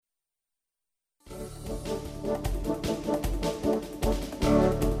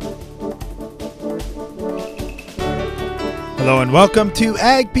Hello and welcome to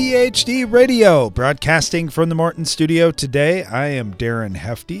Ag PhD Radio, broadcasting from the Morton studio today. I am Darren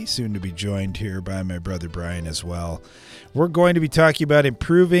Hefty, soon to be joined here by my brother Brian as well. We're going to be talking about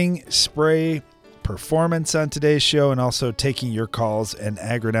improving spray performance on today's show and also taking your calls and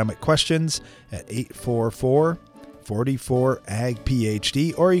agronomic questions at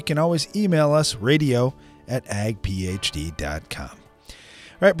 844-44-AG-PhD, or you can always email us radio@agphd.com.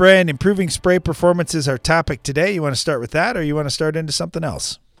 All right, Brian, improving spray performance is our topic today. You want to start with that, or you want to start into something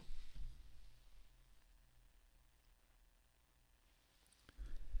else?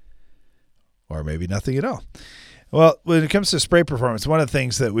 Or maybe nothing at all. Well, when it comes to spray performance, one of the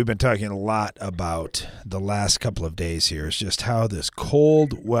things that we've been talking a lot about the last couple of days here is just how this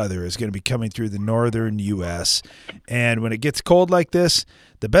cold weather is going to be coming through the northern U.S. And when it gets cold like this,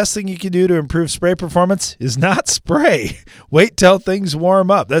 the best thing you can do to improve spray performance is not spray. Wait till things warm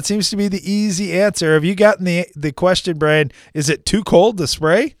up. That seems to be the easy answer. Have you gotten the question, Brian, is it too cold to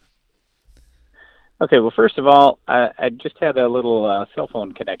spray? Okay, well, first of all, I just had a little cell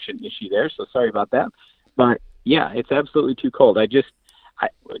phone connection issue there, so sorry about that. But, yeah, it's absolutely too cold.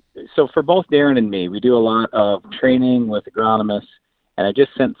 So for both Darren and me, we do a lot of training with agronomists, and I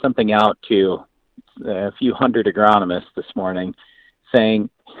just sent something out to a few hundred agronomists this morning saying,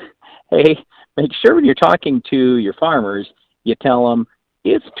 hey, make sure when you're talking to your farmers, you tell them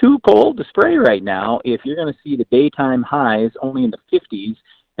it's too cold to spray right now if you're going to see the daytime highs only in the 50s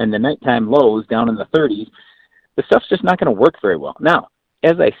and the nighttime lows down in the 30s. The stuff's just not going to work very well. Now,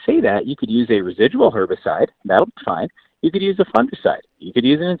 as I say that, you could use a residual herbicide. That'll be fine. You could use a fungicide. You could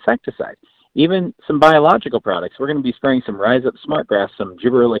use an insecticide. Even some biological products. We're going to be spraying some Rise Up Smartgrass, some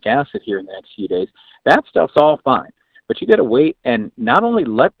gibberellic acid here in the next few days. That stuff's all fine. But you got to wait and not only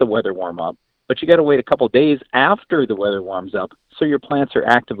let the weather warm up, but you got to wait a couple of days after the weather warms up so your plants are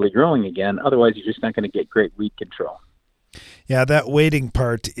actively growing again. Otherwise, you're just not going to get great weed control. Yeah, that waiting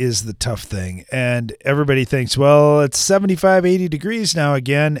part is the tough thing. And everybody thinks, well, it's 75, 80 degrees now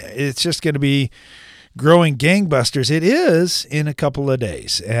again. It's just going to be growing gangbusters. It is in a couple of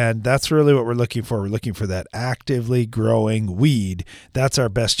days. And that's really what we're looking for. We're looking for that actively growing weed. That's our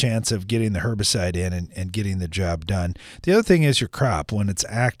best chance of getting the herbicide in and getting the job done. The other thing is your crop. When it's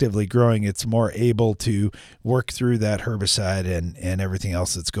actively growing, it's more able to work through that herbicide and everything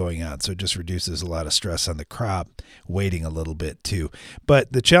else that's going on. So it just reduces a lot of stress on the crop, waiting a little bit too.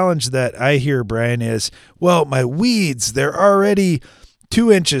 But the challenge that I hear, Brian, is, well, my weeds, they're already 2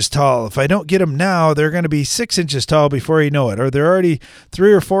 inches tall. If I don't get them now, they're going to be 6 inches tall before you know it, or they're already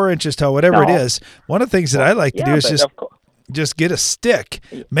 3 or 4 inches tall, whatever it is. One of the things that I like to do is just get a stick,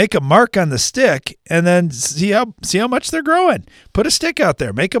 make a mark on the stick, and then see how much they're growing. Put a stick out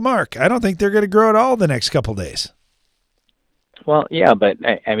there, make a mark. I don't think they're going to grow at all the next couple days. Well, yeah, but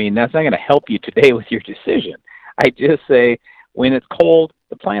I mean, that's not going to help you today with your decision. I just say when it's cold,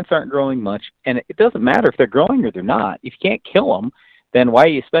 the plants aren't growing much, and it doesn't matter if they're growing or they're not. If you can't kill them, then why are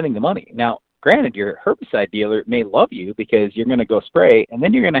you spending the money? Now, granted, your herbicide dealer may love you because you're going to go spray, and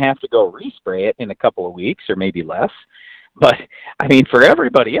then you're going to have to go respray it in a couple of weeks or maybe less. But, I mean, for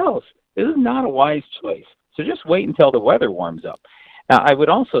everybody else, this is not a wise choice. So just wait until the weather warms up. Now, I would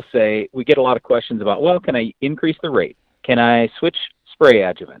also say we get a lot of questions about, well, can I increase the rate? Can I switch spray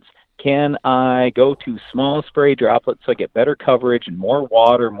adjuvants? Can I go to small spray droplets so I get better coverage and more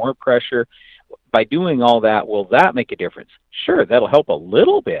water, more pressure? By doing all that, will that make a difference? Sure, that'll help a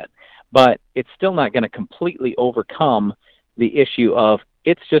little bit, but it's still not going to completely overcome the issue of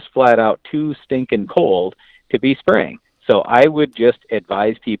it's just flat out too stinking cold to be spraying. So I would just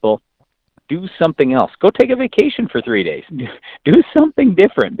advise people, do something else. Go take a vacation for 3 days. Do something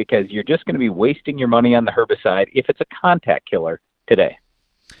different because you're just going to be wasting your money on the herbicide if it's a contact killer today.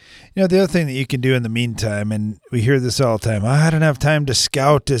 You know, the other thing that you can do in the meantime, and we hear this all the time, I don't have time to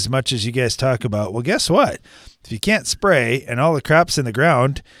scout as much as you guys talk about. Well, guess what? If you can't spray and all the crop's in the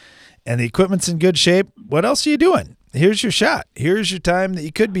ground and the equipment's in good shape, what else are you doing? Here's your shot. Here's your time that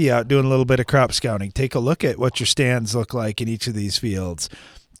you could be out doing a little bit of crop scouting. Take a look at what your stands look like in each of these fields.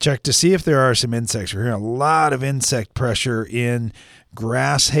 Check to see if there are some insects. We're hearing a lot of insect pressure in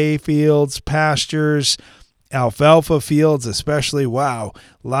grass hay fields, pastures, alfalfa fields especially. Wow,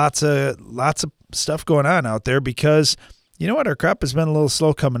 lots of stuff going on out there because you know what? Our crop has been a little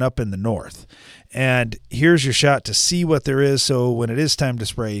slow coming up in the north. And here's your shot to see what there is so when it is time to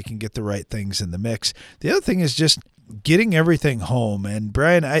spray, you can get the right things in the mix. The other thing is just getting everything home. And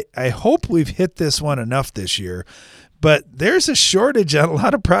Brian, I hope we've hit this one enough this year, but there's a shortage on a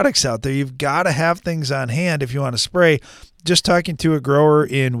lot of products out there. You've got to have things on hand if you want to spray. Just talking to a grower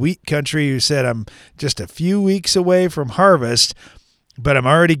in wheat country who said, I'm just a few weeks away from harvest. but I'm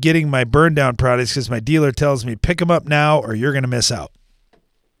already getting my burn down products because my dealer tells me pick them up now or you're going to miss out.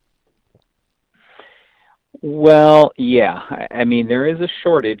 Well, yeah. I mean, there is a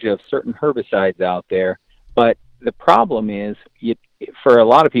shortage of certain herbicides out there, but the problem is for a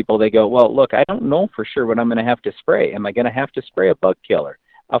lot of people, they go, well, look, I don't know for sure what I'm going to have to spray. Am I going to have to spray a bug killer,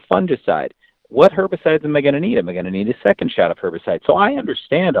 a fungicide? What herbicides am I going to need? Am I going to need a second shot of herbicide? So I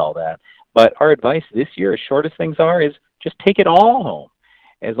understand all that, but our advice this year, as short as things are, is just take it all home.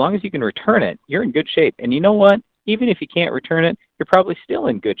 As long as you can return it, you're in good shape. And you know what? Even if you can't return it, you're probably still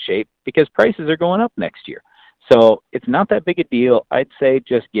in good shape because prices are going up next year. So it's not that big a deal. I'd say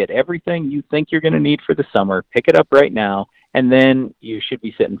just get everything you think you're going to need for the summer, pick it up right now, and then you should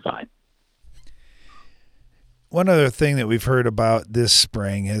be sitting fine. One other thing that we've heard about this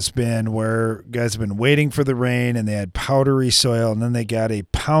spring has been where guys have been waiting for the rain and they had powdery soil and then they got a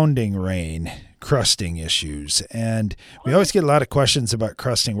pounding rain, crusting issues. And we always get a lot of questions about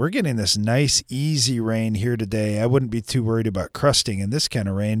crusting. We're getting this nice, easy rain here today. I wouldn't be too worried about crusting in this kind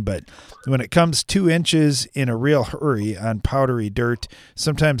of rain, but when it comes 2 inches in a real hurry on powdery dirt,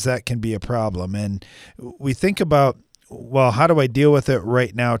 sometimes that can be a problem. And we think about, well, how do I deal with it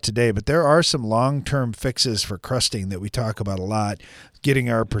right now today? But there are some long-term fixes for crusting that we talk about a lot, getting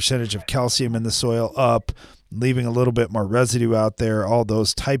our percentage of calcium in the soil up, leaving a little bit more residue out there, all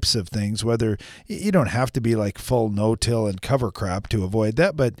those types of things, whether you don't have to be like full no-till and cover crop to avoid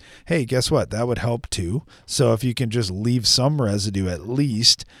that. But hey, guess what? That would help too. So if you can just leave some residue at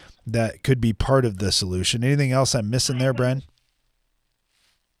least, that could be part of the solution. Anything else I'm missing there, Brian?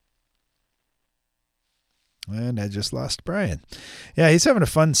 And I just lost Brian. Yeah, he's having a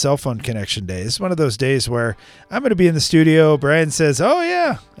fun cell phone connection day. It's one of those days where I'm going to be in the studio. Brian says, oh,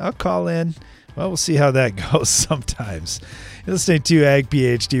 yeah, I'll call in. Well, we'll see how that goes sometimes. You're listening to Ag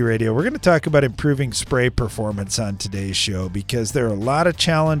PhD Radio. We're going to talk about improving spray performance on today's show because there are a lot of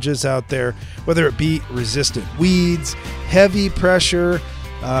challenges out there, whether it be resistant weeds, heavy pressure,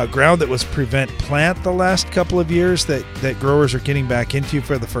 ground that was prevent plant the last couple of years that growers are getting back into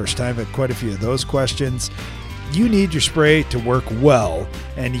for the first time. I've had quite a few of those questions. You need your spray to work well,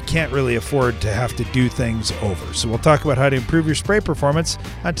 and you can't really afford to have to do things over. So we'll talk about how to improve your spray performance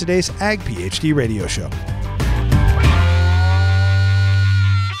on today's Ag PhD radio show.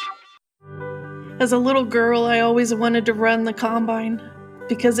 As a little girl, I always wanted to run the combine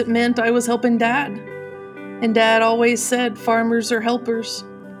because it meant I was helping Dad. And Dad always said farmers are helpers.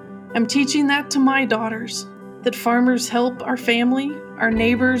 I'm teaching that to my daughters, that farmers help our family, our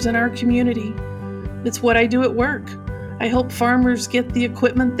neighbors, and our community. It's what I do at work. I help farmers get the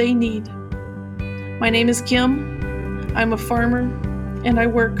equipment they need. My name is Kim. I'm a farmer, and I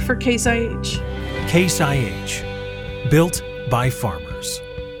work for Case IH. Case IH, built by farmers.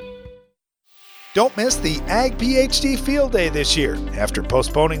 Don't miss the Ag PhD Field Day this year. After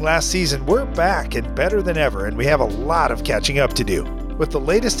postponing last season, we're back and better than ever, and we have a lot of catching up to do. With the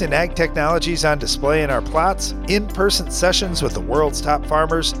latest in ag technologies on display in our plots, in-person sessions with the world's top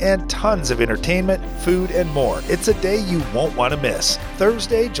farmers, and tons of entertainment, food, and more, it's a day you won't want to miss.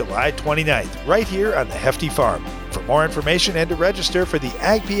 Thursday, July 29th, right here on the Hefty Farm. For more information and to register for the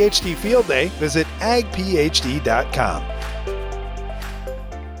Ag PhD Field Day, visit agphd.com.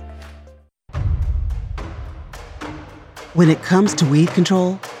 When it comes to weed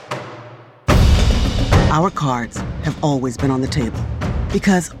control, our cards have always been on the table.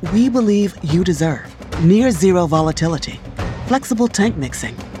 Because we believe you deserve near zero volatility, flexible tank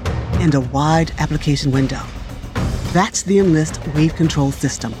mixing, and a wide application window. That's the Enlist Weed Control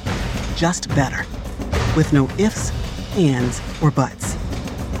System. Just better. With no ifs, ands, or buts.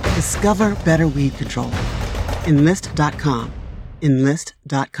 Discover better weed control. Enlist.com.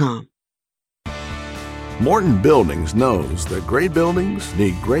 Enlist.com. Morton Buildings knows that great buildings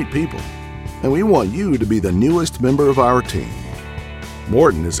need great people, and we want you to be the newest member of our team.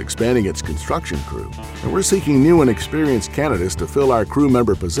 Morton is expanding its construction crew, and we're seeking new and experienced candidates to fill our crew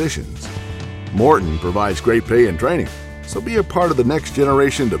member positions. Morton provides great pay and training, so be a part of the next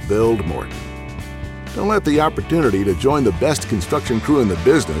generation to build Morton. Don't let the opportunity to join the best construction crew in the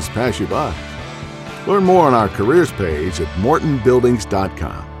business pass you by. Learn more on our careers page at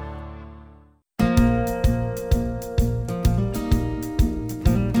mortonbuildings.com.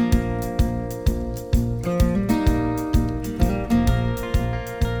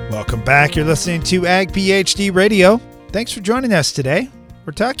 Welcome back. You're listening to Ag PhD Radio. Thanks for joining us today.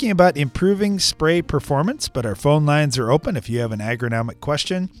 We're talking about improving spray performance, but our phone lines are open if you have an agronomic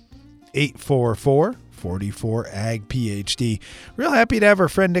question. 844-44-AG-PhD. Real happy to have our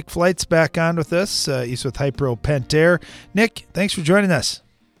friend Nick Flights back on with us. He's with Hypro Pentair. Nick, thanks for joining us.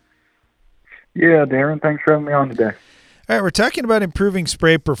 Yeah, Darren, thanks for having me on today. All All right, we're talking about improving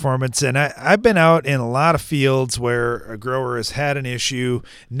spray performance, and I've been out in a lot of fields where a grower has had an issue,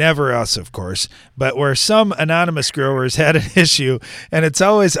 never us, of course, but where some anonymous growers had an issue, and it's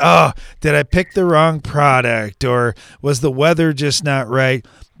always, did I pick the wrong product, or was the weather just not right?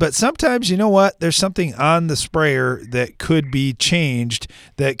 But sometimes, you know what, there's something on the sprayer that could be changed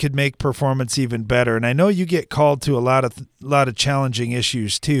that could make performance even better. And I know you get called to a lot of challenging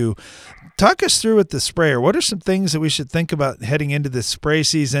issues too. Talk us through with the sprayer. What are some things that we should think about heading into this spray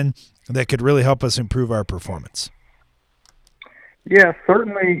season that could really help us improve our performance? Yeah,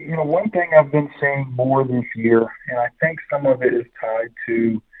 certainly. One thing I've been seeing more this year, and I think some of it is tied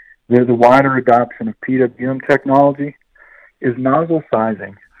to the wider adoption of PWM technology, is nozzle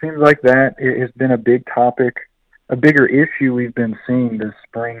sizing. Seems like that has been a big topic, a bigger issue we've been seeing this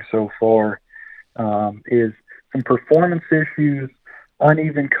spring so far, is some performance issues,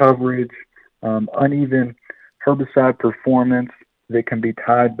 uneven coverage, uneven herbicide performance that can be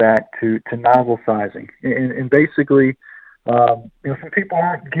tied back to nozzle sizing. And basically, some people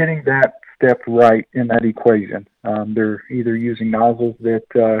aren't getting that step right in that equation. They're either using nozzles that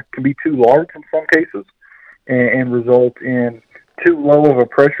can be too large in some cases and result in too low of a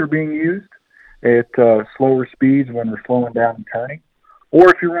pressure being used at slower speeds when we're slowing down and turning. Or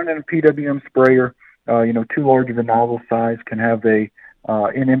if you're running a PWM sprayer, too large of a nozzle size can have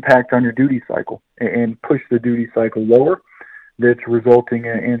an impact on your duty cycle and push the duty cycle lower. That's resulting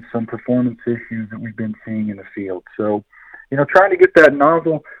in some performance issues that we've been seeing in the field. So, trying to get that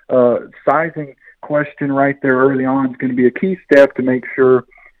nozzle sizing question right there early on is going to be a key step to make sure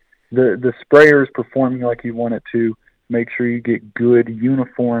the sprayer is performing like you want it to. Make sure you get good,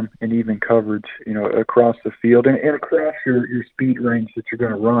 uniform, and even coverage, across the field and across your speed range that you're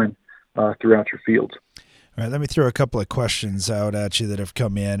going to run throughout your fields. All right, let me throw a couple of questions out at you that have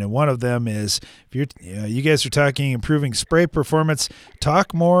come in, and one of them is, if you guys are talking improving spray performance,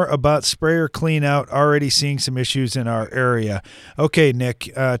 talk more about sprayer clean out. Already seeing some issues in our area. Okay,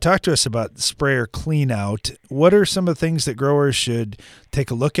 Nick, talk to us about sprayer clean out. What are some of the things that growers should take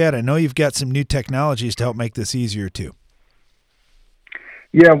a look at? I know you've got some new technologies to help make this easier too.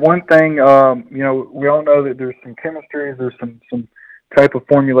 Yeah, one thing, we all know that there's some chemistries, there's some type of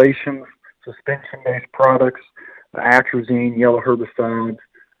formulations, suspension-based products, atrazine, yellow herbicides,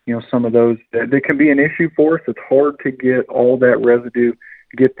 some of those that can be an issue for us. It's hard to get all that residue,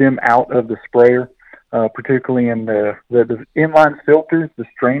 get them out of the sprayer, particularly in the inline filters, the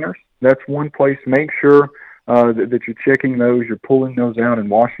strainers. That's one place. Make sure that you're checking those, you're pulling those out and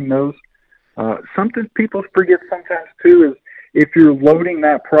washing those. Something people forget sometimes too is if you're loading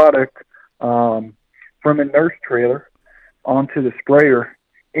that product from a nurse trailer onto the sprayer,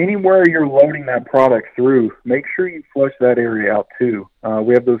 anywhere you're loading that product through, make sure you flush that area out too.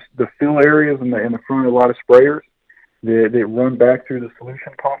 We have the fill areas in the front of a lot of sprayers that run back through the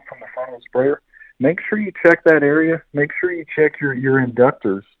solution pump from the front of the sprayer. Make sure you check that area. Make sure you check your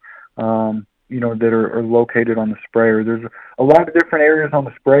inductors, that are located on the sprayer. There's a lot of different areas on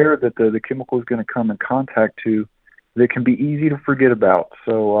the sprayer that the chemical is going to come in contact to that can be easy to forget about.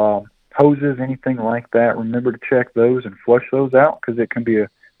 So hoses, anything like that, remember to check those and flush those out because it can be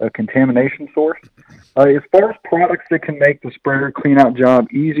a contamination source. As far as products that can make the sprayer clean-out job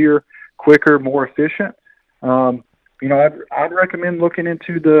easier, quicker, more efficient, I'd recommend looking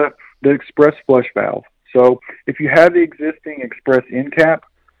into the express flush valve. So if you have the existing express end cap,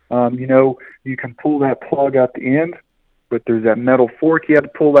 you can pull that plug out the end, but there's that metal fork you have to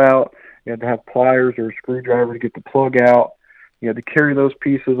pull out. You have to have pliers or a screwdriver to get the plug out. You had to carry those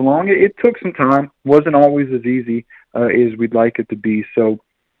pieces along. It took some time. Wasn't always as easy as we'd like it to be. So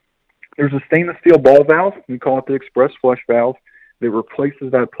there's a stainless steel ball valve. We call it the express flush valve that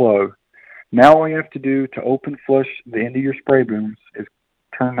replaces that plug. Now all you have to do to open flush the end of your spray booms is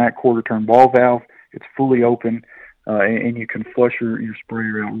turn that quarter turn ball valve. It's fully open, and you can flush your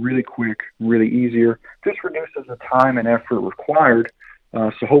sprayer out really quick, really easier. Just reduces the time and effort required.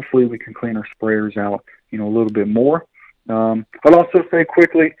 So hopefully we can clean our sprayers out, a little bit more. I'd also say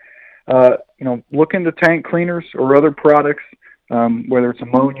quickly, look into tank cleaners or other products, whether it's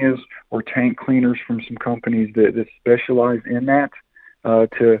ammonias or tank cleaners from some companies that specialize in that,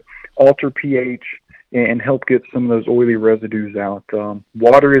 to alter pH and help get some of those oily residues out.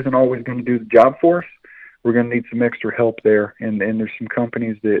 Water isn't always going to do the job for us. We're going to need some extra help there, and there's some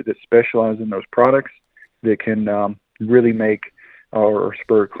companies that specialize in those products that can really make our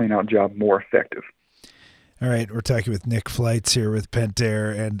sprayer clean-out job more effective. All right, we're talking with Nick Flights here with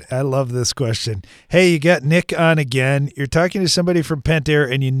Pentair, and I love this question. Hey, you got Nick on again. You're talking to somebody from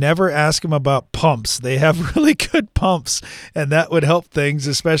Pentair, and you never ask them about pumps. They have really good pumps, and that would help things,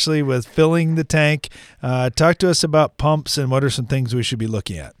 especially with filling the tank. Talk to us about pumps, and what are some things we should be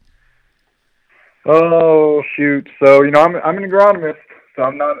looking at? Oh, shoot. So, I'm an agronomist, so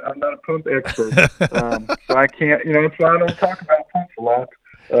I'm not a pump expert. So I can't, that's why I don't talk about pumps a lot,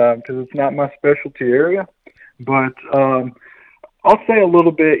 because it's not my specialty area. But I'll say a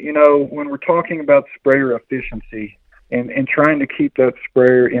little bit, when we're talking about sprayer efficiency and trying to keep that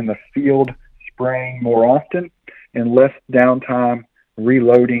sprayer in the field spraying more often and less downtime,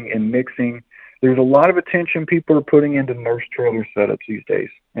 reloading and mixing, there's a lot of attention people are putting into nurse trailer setups these days.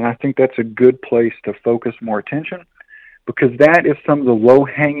 And I think that's a good place to focus more attention, because that is some of the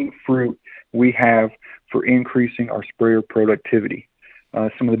low-hanging fruit we have for increasing our sprayer productivity.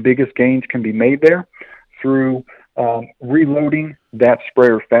 Some of the biggest gains can be made there through reloading that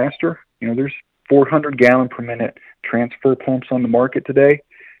sprayer faster. There's 400 gallon per minute transfer pumps on the market today.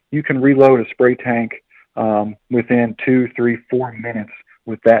 You can reload a spray tank within 2, 3, 4 minutes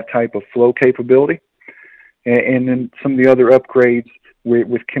with that type of flow capability. And then some of the other upgrades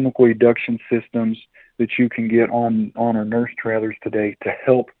with chemical reduction systems that you can get on our nurse trailers today to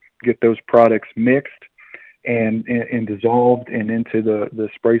help get those products mixed and dissolved and into the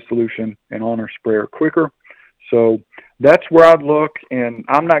spray solution and on our sprayer quicker. So that's where I'd look, and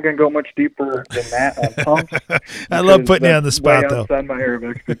I'm not going to go much deeper than that on pumps. I love putting you on the spot, though. Outside my area of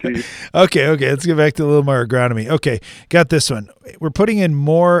expertise. Okay, let's get back to a little more agronomy. Okay, got this one. We're putting in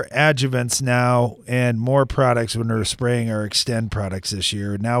more adjuvants now and more products when we're spraying our Extend products this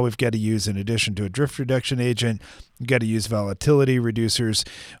year. Now we've got to use, in addition to a drift reduction agent, we've got to use volatility reducers.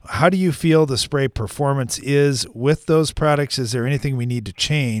 How do you feel the spray performance is with those products? Is there anything we need to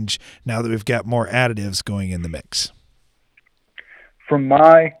change now that we've got more additives going in the mix? From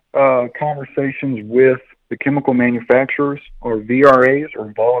my conversations with the chemical manufacturers, or VRAs,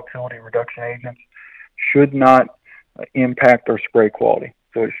 or volatility reduction agents, should not impact our spray quality.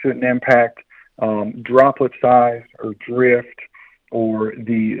 So it shouldn't impact droplet size or drift or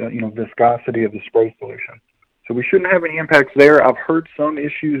the viscosity of the spray solution. So we shouldn't have any impacts there. I've heard some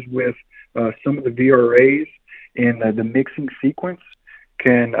issues with some of the VRAs in the mixing sequence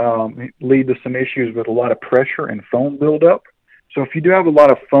can lead to some issues with a lot of pressure and foam buildup. So if you do have a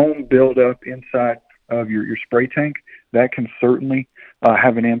lot of foam buildup inside of your spray tank, that can certainly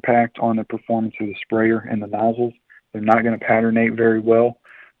have an impact on the performance of the sprayer and the nozzles. They're not going to patternate very well,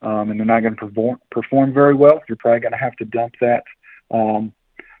 and they're not going to perform very well. You're probably going to have to dump that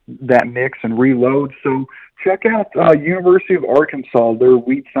mix and reload. So check out University of Arkansas. Their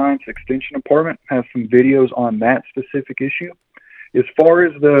Weed Science Extension Department has some videos on that specific issue. As far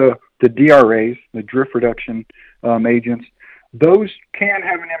as the DRAs, the drift reduction agents, those can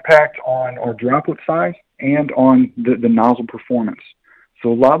have an impact on our droplet size and on the nozzle performance.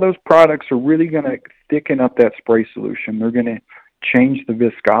 So a lot of those products are really going to thicken up that spray solution. They're going to change the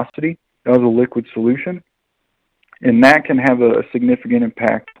viscosity of the liquid solution, and that can have a significant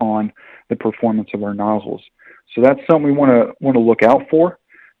impact on the performance of our nozzles. So that's something we want to look out for.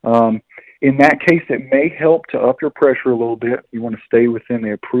 In that case, it may help to up your pressure a little bit. You want to stay within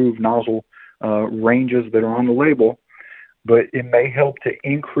the approved nozzle ranges that are on the label, but it may help to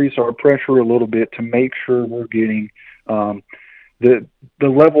increase our pressure a little bit to make sure we're getting the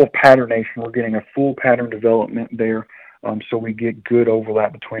level of patternation. We're getting a full pattern development there, so we get good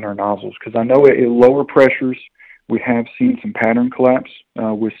overlap between our nozzles. Because I know at lower pressures, we have seen some pattern collapse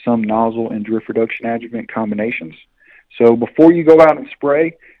with some nozzle and drift reduction adjuvant combinations. So before you go out and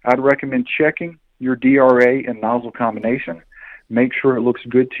spray, I'd recommend checking your DRA and nozzle combination. Make sure it looks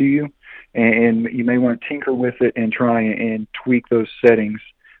good to you, and you may want to tinker with it and try and tweak those settings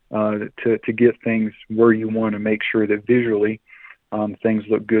to get things where you want to make sure that visually things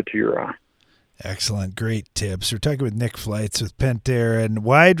look good to your eye. Excellent. Great tips. We're talking with Nick Flights with Pentair, and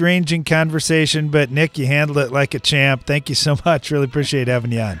wide-ranging conversation, but Nick, you handled it like a champ. Thank you so much. Really appreciate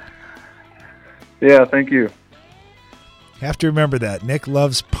having you on. Yeah, thank you. Have to remember that. Nick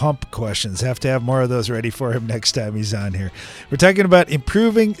loves pump questions. Have to have more of those ready for him next time he's on here. We're talking about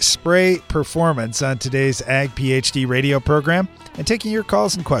improving spray performance on today's Ag PhD radio program and taking your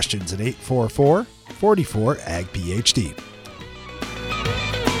calls and questions at 844-44-AG-PhD.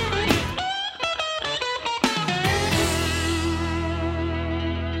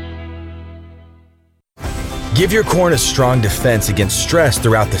 Give your corn a strong defense against stress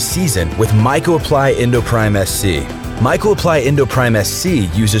throughout the season with MycoApply Endoprime SC. MycoApply Endoprime SC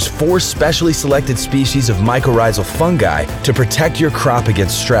uses 4 specially selected species of mycorrhizal fungi to protect your crop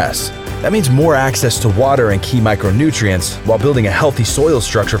against stress. That means more access to water and key micronutrients while building a healthy soil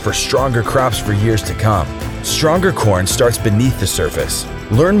structure for stronger crops for years to come. Stronger corn starts beneath the surface.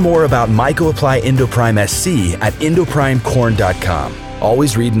 Learn more about MycoApply Endoprime SC at endoprimecorn.com.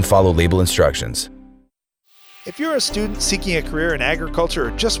 Always read and follow label instructions. If you're a student seeking a career in agriculture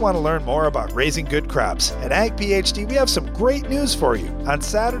or just want to learn more about raising good crops, at Ag PhD we have some great news for you. On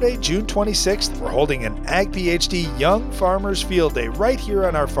Saturday, June 26th, we're holding an Ag PhD Young Farmers Field Day right here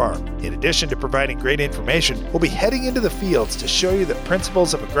on our farm. In addition to providing great information, we'll be heading into the fields to show you the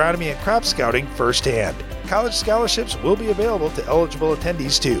principles of agronomy and crop scouting firsthand. College scholarships will be available to eligible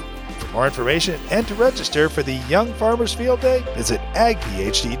attendees too. For more information and to register for the Young Farmers Field Day, visit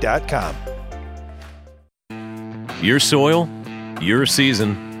agphd.com. Your soil, your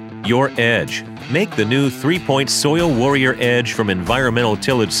season, your edge. Make the new 3-point Soil Warrior Edge from Environmental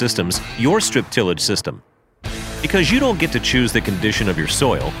Tillage Systems your strip tillage system. Because you don't get to choose the condition of your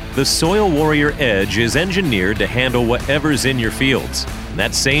soil, the Soil Warrior Edge is engineered to handle whatever's in your fields. And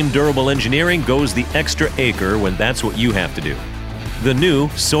that same durable engineering goes the extra acre when that's what you have to do. The new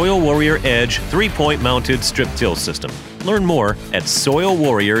Soil Warrior Edge 3-point mounted strip till system. Learn more at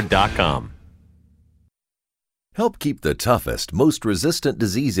soilwarrior.com. Help keep the toughest, most resistant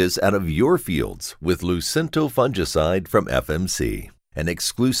diseases out of your fields with Lucento fungicide from FMC. An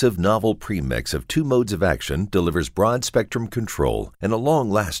exclusive novel premix of 2 modes of action delivers broad-spectrum control and a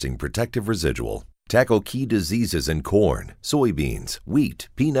long-lasting protective residual. Tackle key diseases in corn, soybeans, wheat,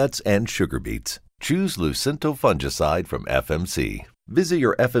 peanuts, and sugar beets. Choose Lucento fungicide from FMC. Visit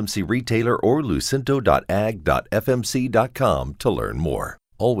your FMC retailer or lucento.ag.fmc.com to learn more.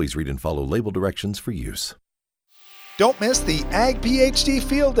 Always read and follow label directions for use. Don't miss the Ag PhD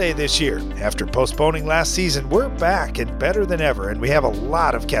Field Day this year. After postponing last season, we're back and better than ever, and we have a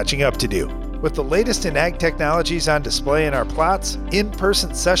lot of catching up to do. With the latest in ag technologies on display in our plots,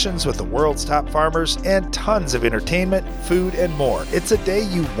 in-person sessions with the world's top farmers, and tons of entertainment, food, and more, it's a day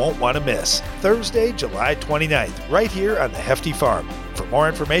you won't want to miss. Thursday, July 29th, right here on the Hefty Farm. For more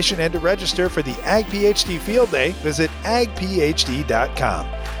information and to register for the Ag PhD Field Day, visit agphd.com.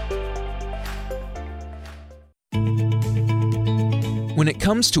 When it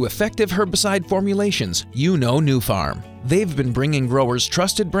comes to effective herbicide formulations, you know New Farm. They've been bringing growers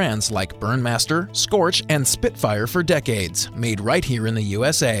trusted brands like Burnmaster, Scorch, and Spitfire for decades, made right here in the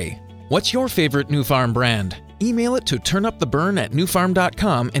USA. What's your favorite New Farm brand? Email it to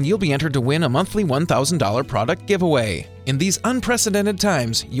turnuptheburn@newfarm.com and you'll be entered to win a monthly $1,000 product giveaway. In these unprecedented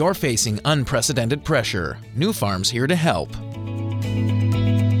times, you're facing unprecedented pressure. New Farm's here to help.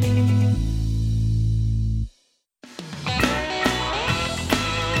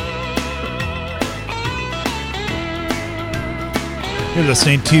 You're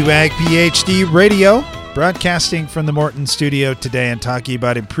listening to Ag PhD Radio, broadcasting from the Morton studio today and talking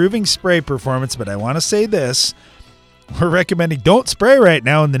about improving spray performance. But I want to say this, we're recommending don't spray right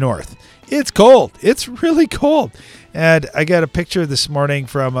now in the north. It's cold. It's really cold. And I got a picture this morning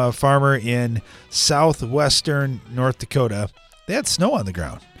from a farmer in southwestern North Dakota. They had snow on the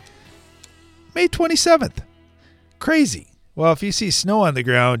ground. May 27th. Crazy. Well, if you see snow on the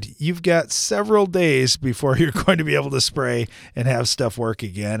ground, you've got several days before you're going to be able to spray and have stuff work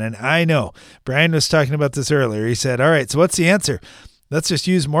again. And I know, Brian was talking about this earlier. He said, all right, so what's the answer? Let's just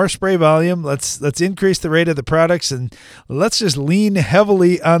use more spray volume. Let's increase the rate of the products, and let's just lean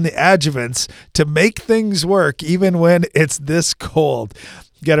heavily on the adjuvants to make things work even when it's this cold.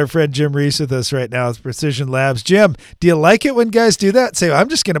 Got our friend Jim Reese with us right now with Precision Labs. Jim, do you like it when guys do that? Say, I'm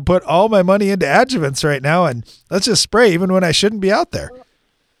just going to put all my money into adjuvants right now and let's just spray even when I shouldn't be out there.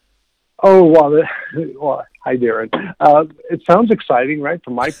 Oh, well, hi, Darren. It sounds exciting, right?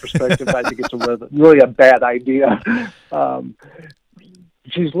 From my perspective, I think it's really a bad idea.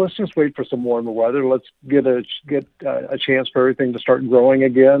 Geez, let's just wait for some warmer weather. Let's get a chance for everything to start growing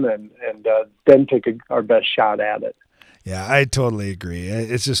again and then take our best shot at it. Yeah, I totally agree.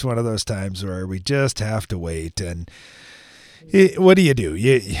 It's just one of those times where we just have to wait. And what do?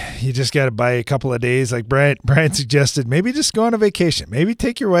 You just got to buy a couple of days. Like Brian suggested, maybe just go on a vacation. Maybe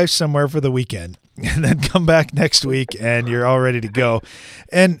take your wife somewhere for the weekend and then come back next week and you're all ready to go.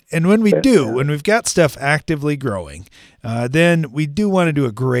 And when we've got stuff actively growing, then we do want to do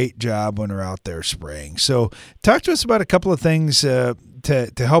a great job when we're out there spraying. So talk to us about a couple of things to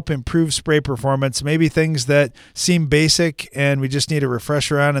help improve spray performance, maybe things that seem basic and we just need a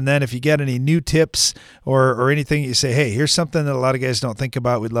refresher on. And then if you get any new tips or anything you say, hey, here's something that a lot of guys don't think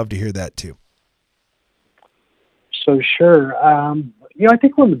about, we'd love to hear that too. So sure. I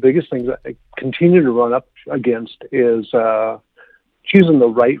think one of the biggest things that I continue to run up against is choosing the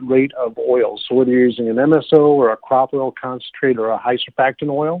right rate of oil. So whether you're using an MSO or a crop oil concentrate or a high surfactant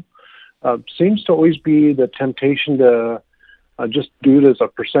oil, seems to always be the temptation to just do it as a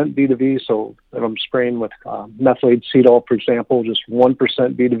percent B2V. So if I'm spraying with methylated acetyl, for example, just 1%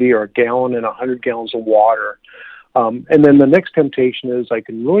 B2V or a gallon in 100 gallons of water. And then the next temptation is I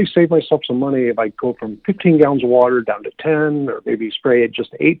can really save myself some money if I go from 15 gallons of water down to 10, or maybe spray at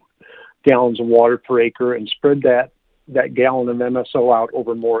just 8 gallons of water per acre and spread that gallon of MSO out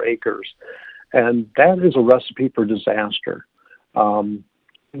over more acres. And that is a recipe for disaster.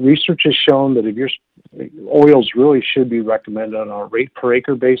 Research has shown that if your oils really should be recommended on a rate per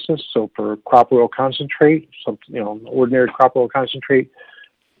acre basis. So for crop oil concentrate, ordinary crop oil concentrate,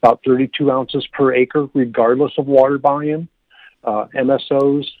 about 32 ounces per acre, regardless of water volume.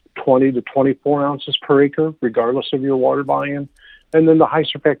 MSOs, 20 to 24 ounces per acre, regardless of your water volume. And then the high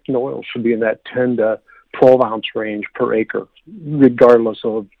surfactant oil should be in that 10 to 12 ounce range per acre, regardless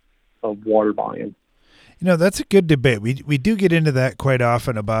of water volume. That's a good debate. We do get into that quite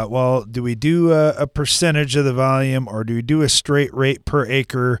often about, well, do we do a percentage of the volume or do we do a straight rate per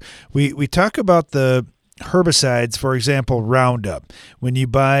acre? We talk about the herbicides, for example, Roundup. When you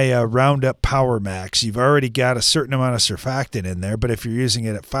buy a Roundup Power Max, you've already got a certain amount of surfactant in there, but if you're using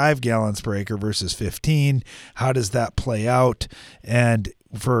it at 5 gallons per acre versus 15, how does that play out? And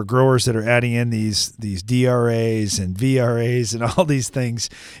for growers that are adding in these DRAs and VRAs and all these things,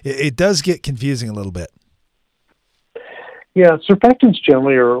 it does get confusing a little bit. Yeah, surfactants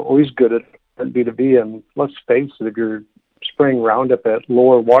generally are always good at B2B, and let's face it, if you're spraying Roundup at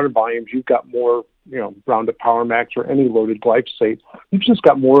lower water volumes, you've got more, Roundup Power Max or any loaded glyphosate, you've just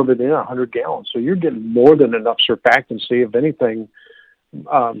got more of it in 100 gallons. So you're getting more than enough surfactant. So if anything,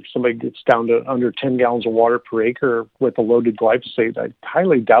 somebody gets down to under 10 gallons of water per acre with a loaded glyphosate, I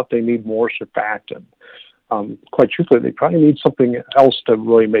highly doubt they need more surfactant. Quite truthfully, they probably need something else to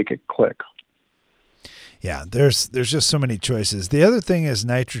really make it click. Yeah, there's just so many choices. The other thing is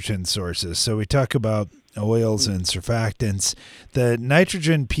nitrogen sources. So we talk about oils and surfactants. The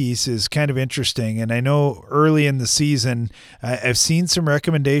nitrogen piece is kind of interesting, and I know early in the season I've seen some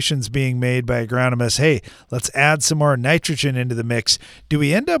recommendations being made by agronomists. Hey, let's add some more nitrogen into the mix. Do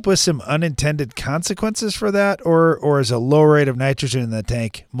we end up with some unintended consequences for that, or is a low rate of nitrogen in the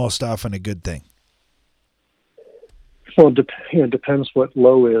tank most often a good thing? Well, it depends what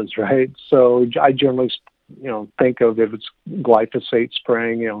low is, right? So I generally think of if it's glyphosate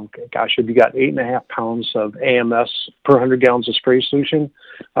spraying, gosh, if you got 8.5 pounds of AMS per 100 gallons of spray solution,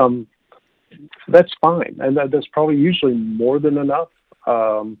 that's fine. And that's probably usually more than enough.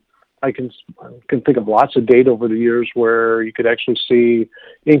 I can think of lots of data over the years where you could actually see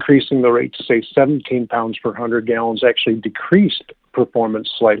increasing the rate to, say, 17 pounds per 100 gallons actually decreased performance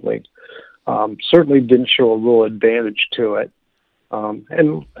slightly. Certainly didn't show a real advantage to it.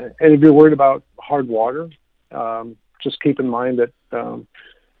 And if you're worried about hard water, just keep in mind that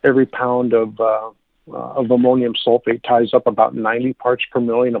every pound of ammonium sulfate ties up about 90 parts per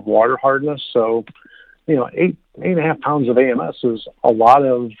million of water hardness. So, 8.5 pounds of AMS is a lot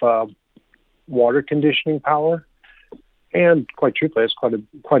of water conditioning power, and quite truthfully, it's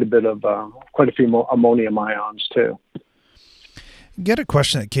quite a few ammonium ions too. Get a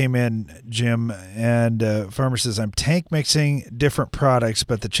question that came in, Jim, and farmer says, I'm tank mixing different products,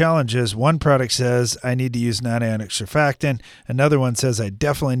 but the challenge is one product says I need to use non-ionic surfactant. Another one says I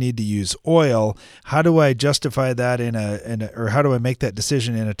definitely need to use oil. How do I justify that or how do I make that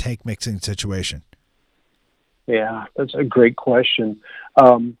decision in a tank mixing situation? Yeah, that's a great question.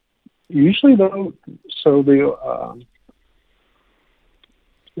 Usually though,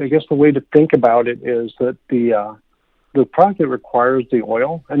 I guess the way to think about it is that the product that requires the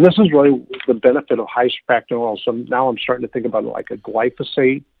oil, and this is really the benefit of high surfactant oil. So now I'm starting to think about it like a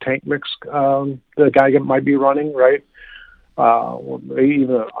glyphosate tank mix the guy might be running, right? Or maybe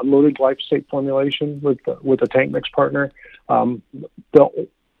even an unloaded glyphosate formulation with a tank mix partner. The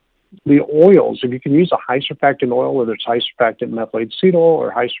oils, if you can use a high surfactant oil, whether it's high surfactant methylated acetyl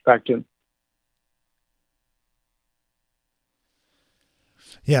or high surfactant.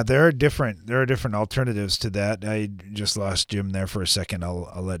 Yeah, there are different alternatives to that. I just lost Jim there for a second. I'll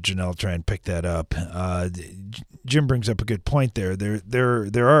let Janelle try and pick that up. Jim brings up a good point there.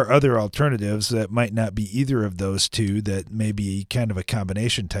 There are other alternatives that might not be either of those two, that may be kind of a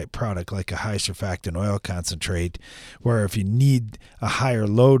combination type product like a high surfactant oil concentrate, where if you need a higher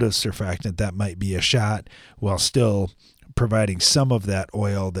load of surfactant, that might be a shot while still providing some of that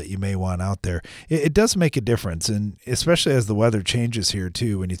oil that you may want out there. It does make a difference, and especially as the weather changes here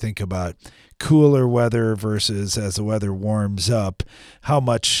too, when you think about cooler weather versus as the weather warms up, how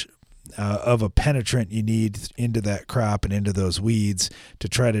much of a penetrant you need into that crop and into those weeds to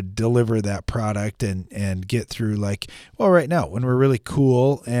try to deliver that product and get through, like, well, right now when we're really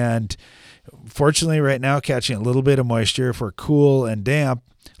cool, and fortunately right now catching a little bit of moisture. If we're cool and damp,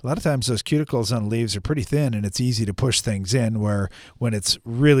 a lot of times those cuticles on leaves are pretty thin and it's easy to push things in, where when it's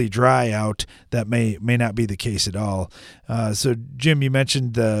really dry out, that may not be the case at all. So Jim, you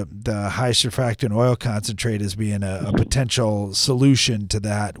mentioned the high surfactant oil concentrate as being a potential solution to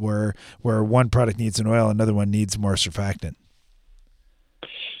that, where one product needs an oil, another one needs more surfactant.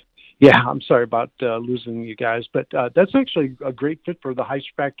 Yeah, I'm sorry about losing you guys, but that's actually a great fit for the high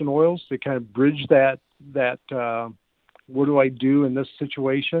surfactant oils. They kind of bridge that what do I do in this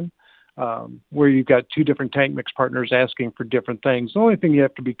situation, where you've got two different tank mix partners asking for different things. The only thing you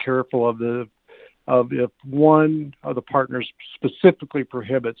have to be careful of if one of the partners specifically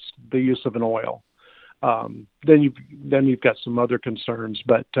prohibits the use of an oil, then you've got some other concerns.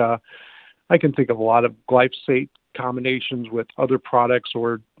 But I can think of a lot of glyphosate combinations with other products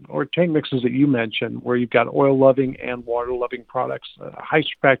or tank mixes that you mentioned, where you've got oil-loving and water-loving products. High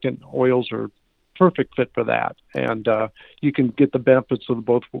surfactant oils are perfect fit for that, and you can get the benefits of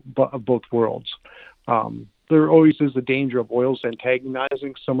both worlds. There always is a danger of oils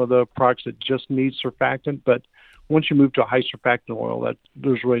antagonizing some of the products that just need surfactant, but once you move to a high surfactant oil,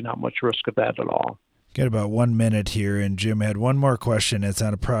 there's really not much risk of that at all. Got about 1 minute here, and Jim had one more question. It's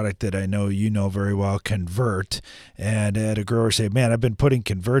on a product that I know you know very well, Convert. And I had a grower say, man, I've been putting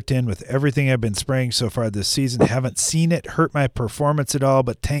Convert in with everything I've been spraying so far this season. Haven't seen it hurt my performance at all,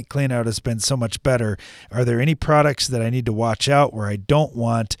 but tank cleanout has been so much better. Are there any products that I need to watch out where I don't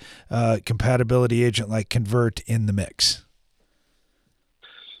want a compatibility agent like Convert in the mix?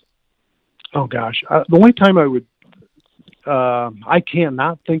 Oh, gosh. The only time I would I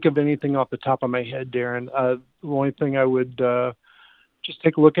cannot think of anything off the top of my head, Darren. The only thing I would just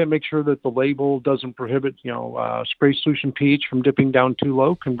take a look at, make sure that the label doesn't prohibit, spray solution pH from dipping down too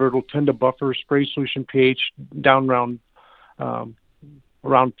low. Convert will tend to buffer spray solution pH down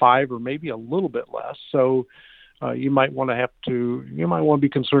around 5 or maybe a little bit less. So you might want to be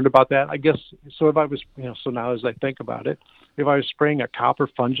concerned about that, I guess. So if I was, so now as I think about it, if I was spraying a copper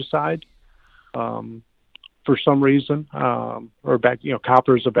fungicide, for some reason, copper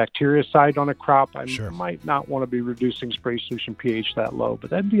is a bactericide on a crop, I might not want to be reducing spray solution pH that low,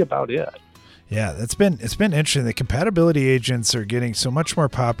 but that'd be about it. Yeah, it's been interesting. The compatibility agents are getting so much more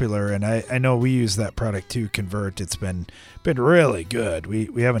popular, and I know we use that product too, Convert. It's been really good.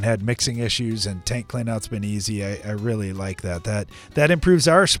 We haven't had mixing issues, and tank cleanout's been easy. I really like that. That improves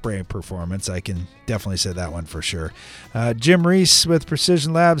our spray performance. I can definitely say that one for sure. Jim Reese with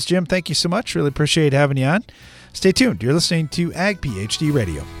Precision Labs. Jim, thank you so much. Really appreciate having you on. Stay tuned. You're listening to Ag PhD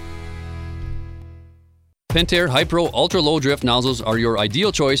Radio. Pentair Hypro Ultra Low Drift nozzles are your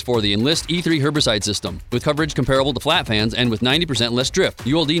ideal choice for the Enlist E3 herbicide system. With coverage comparable to flat fans and with 90% less drift,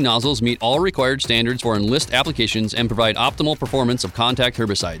 ULD nozzles meet all required standards for Enlist applications and provide optimal performance of contact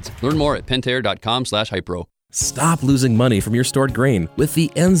herbicides. Learn more at pentair.com/hypro. Stop losing money from your stored grain with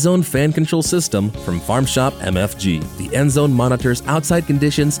the EndZone fan control system from Farm Shop MFG. The EndZone monitors outside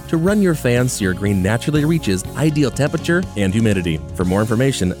conditions to run your fans so your grain naturally reaches ideal temperature and humidity. For more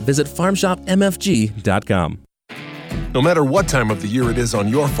information, visit farmshopmfg.com. No matter what time of the year it is on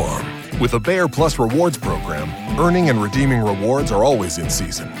your farm, with a Bayer Plus Rewards program, earning and redeeming rewards are always in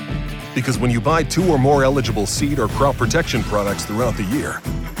season. Because when you buy 2 or more eligible seed or crop protection products throughout the year,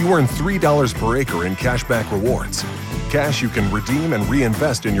 you earn $3 per acre in cashback rewards. Cash you can redeem and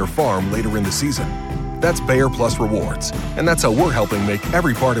reinvest in your farm later in the season. That's Bayer Plus Rewards, and that's how we're helping make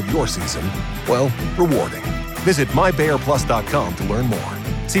every part of your season, well, rewarding. Visit mybayerplus.com to learn more.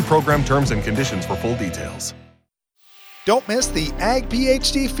 See program terms and conditions for full details. Don't miss the Ag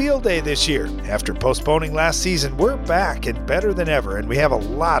PhD Field Day this year. After postponing last season, we're back and better than ever, and we have a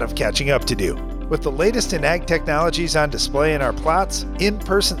lot of catching up to do. With the latest in ag technologies on display in our plots,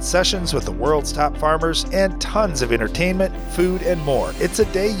 in-person sessions with the world's top farmers, and tons of entertainment, food, and more, it's a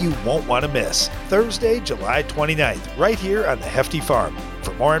day you won't want to miss. Thursday, July 29th, right here on the Hefty Farm.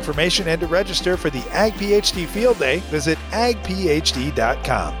 For more information and to register for the Ag PhD Field Day, visit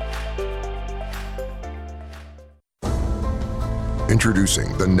agphd.com.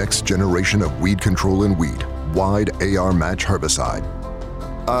 Introducing the next generation of weed control in wheat, Wide AR Match Herbicide.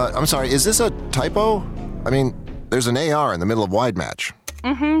 I'm sorry, is this a typo? I mean, there's an AR in the middle of Wide Match.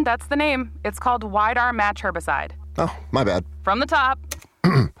 That's the name. It's called Wide AR Match Herbicide. Oh, my bad. From the top.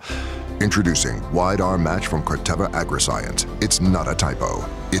 Introducing Wide AR Match from Corteva Agriscience. It's not a typo.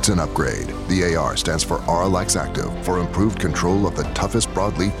 It's an upgrade. The AR stands for R-Lax Active for improved control of the toughest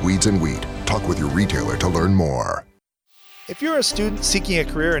broadleaf weeds in wheat. Talk with your retailer to learn more. If you're a student seeking a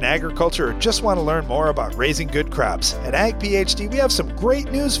career in agriculture or just want to learn more about raising good crops, at Ag PhD we have some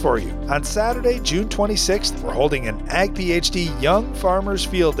great news for you. On Saturday, June 26th, we're holding an Ag PhD Young Farmers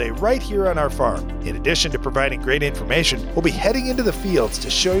Field Day right here on our farm. In addition to providing great information, we'll be heading into the fields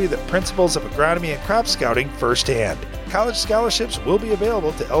to show you the principles of agronomy and crop scouting firsthand. College scholarships will be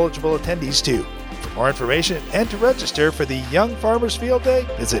available to eligible attendees too. For more information and to register for the Young Farmers Field Day,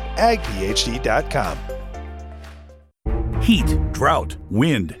 visit agphd.com. Heat, drought,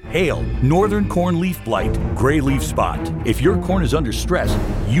 wind, hail, northern corn leaf blight, gray leaf spot. If your corn is under stress,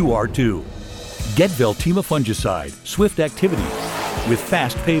 you are too. Get Veltima fungicide, swift activity, with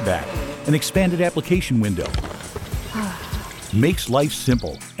fast payback, an expanded application window. Makes life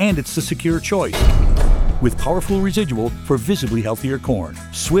simple, and it's the secure choice. With powerful residual for visibly healthier corn.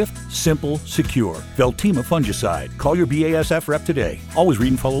 Swift, simple, secure. Veltima fungicide. Call your BASF rep today. Always read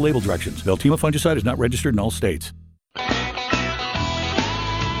and follow label directions. Veltima fungicide is not registered in all states.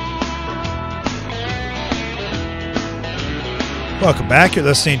 Welcome back. You're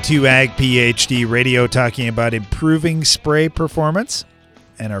listening to Ag PhD Radio, talking about improving spray performance.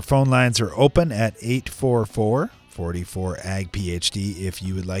 And our phone lines are open at 844-44-AG-PhD if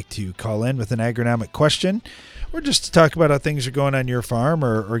you would like to call in with an agronomic question or just to talk about how things are going on your farm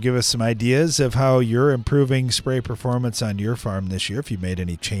or give us some ideas of how you're improving spray performance on your farm this year. If you've made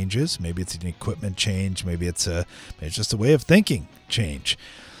any changes, maybe it's an equipment change, maybe it's just a way of thinking change.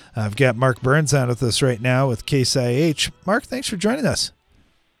 I've got Mark Burns on with us right now with Case IH. Mark, thanks for joining us.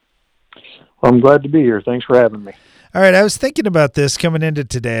 I'm glad to be here. Thanks for having me. All right, I was thinking about this coming into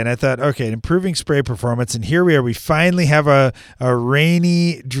today, and I thought, okay, improving spray performance, and here we are. We finally have a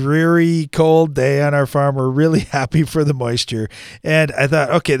rainy, dreary, cold day on our farm. We're really happy for the moisture. And I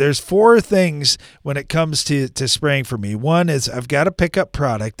thought, okay, there's 4 things when it comes to spraying for me. One is I've got to pick up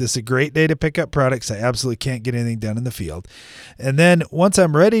product. This is a great day to pick up products. I absolutely can't get anything done in the field. And then once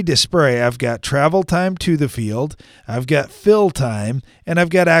I'm ready to spray, I've got travel time to the field, I've got fill time, and I've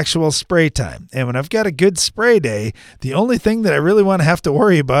got actual spray time. And when I've got a good spray day, the only thing that I really want to have to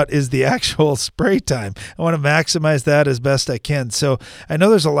worry about is the actual spray time. I want to maximize that as best I can. So I know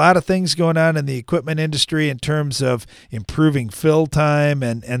there's a lot of things going on in the equipment industry in terms of improving fill time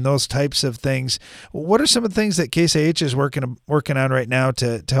and those types of things. What are some of the things that Case IH is working on right now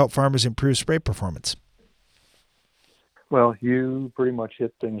to help farmers improve spray performance? Well, you pretty much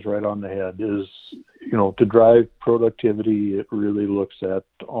hit things right on the head. To drive productivity, it really looks at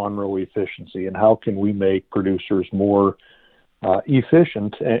on-row efficiency and how can we make producers more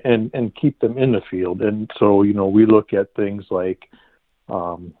efficient and keep them in the field. And so, we look at things like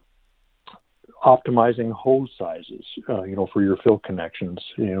optimizing hose sizes, for your fill connections.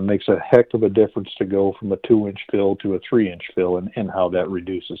 It makes a heck of a difference to go from a 2-inch fill to a 3-inch fill and how that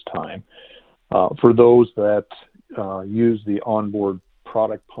reduces time. For those that use the onboard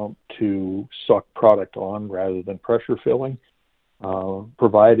product pump to suck product on rather than pressure filling,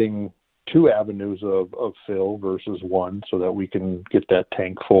 providing 2 avenues of fill versus 1 so that we can get that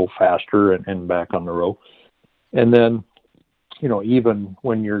tank full faster and back on the row. And then, even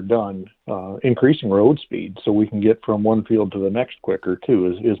when you're done, increasing road speed so we can get from one field to the next quicker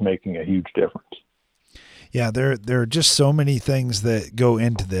too is making a huge difference. Yeah, there are just so many things that go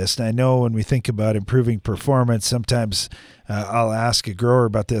into this. And I know when we think about improving performance, sometimes I'll ask a grower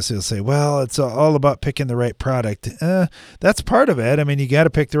about this. He'll say, well, it's all about picking the right product. That's part of it. I mean, you got to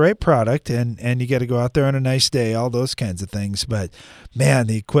pick the right product and you got to go out there on a nice day, all those kinds of things. But man,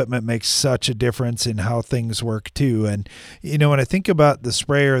 the equipment makes such a difference in how things work too. And, when I think about the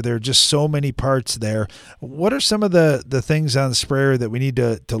sprayer, there are just so many parts there. What are some of the things on the sprayer that we need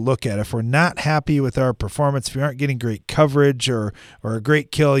to look at? If we're not happy with our performance, if we aren't getting great coverage or a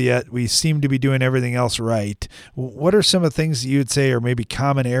great kill yet, we seem to be doing everything else right. What are some of the things that you would say are maybe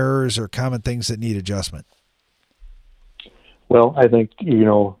common errors or common things that need adjustment? Well, I think,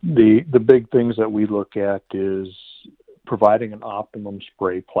 the big things that we look at is providing an optimum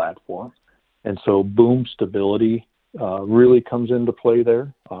spray platform. And so boom stability really comes into play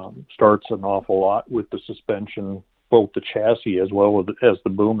there. Starts an awful lot with the suspension, both the chassis as well as the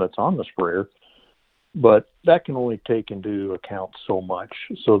boom that's on the sprayer. But that can only take into account so much.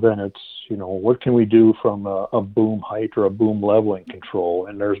 So then it's, what can we do from a boom height or a boom leveling control?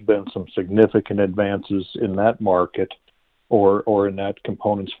 And there's been some significant advances in that market or in that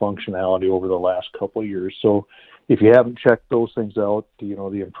component's functionality over the last couple of years. So if you haven't checked those things out,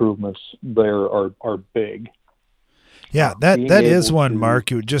 the improvements there are big. Yeah, that is one, Mark.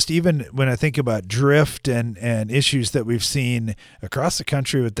 Just even when I think about drift and issues that we've seen across the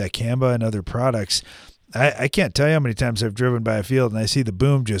country with dicamba and other products, I can't tell you how many times I've driven by a field and I see the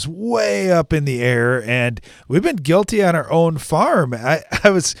boom just way up in the air, and we've been guilty on our own farm. I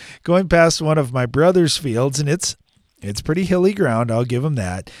was going past one of my brother's fields, and it's pretty hilly ground, I'll give him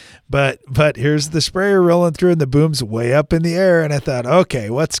that. But here's the sprayer rolling through and the boom's way up in the air, and I thought, okay,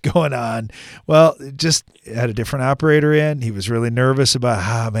 what's going on? Well, just had a different operator in. He was really nervous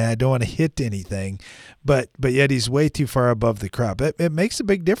about, man, I don't want to hit anything. But yet he's way too far above the crop. It makes a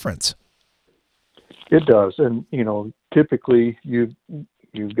big difference. It does. And, typically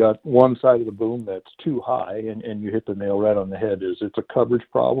you've got one side of the boom that's too high, and you hit the nail right on the head. It's a coverage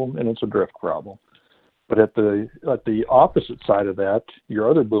problem and it's a drift problem. But at the opposite side of that, your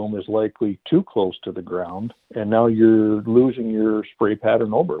other boom is likely too close to the ground, and now you're losing your spray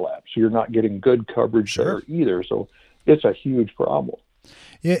pattern overlap. So you're not getting good coverage there either. So it's a huge problem.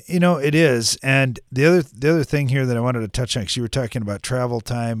 Yeah, it is. And the other thing here that I wanted to touch on, because you were talking about travel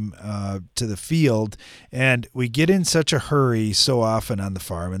time to the field, and we get in such a hurry so often on the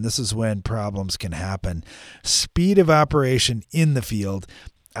farm, and this is when problems can happen. Speed of operation in the field.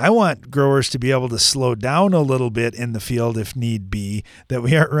 I want growers to be able to slow down a little bit in the field if need be, that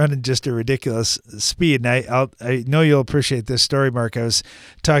we aren't running just a ridiculous speed. And I know you'll appreciate this story, Mark. I was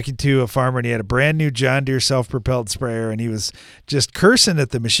talking to a farmer, and he had a brand new John Deere self-propelled sprayer, and he was just cursing at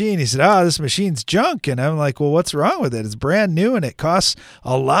the machine. He said, this machine's junk. And I'm like, well, what's wrong with it? It's brand new, and it costs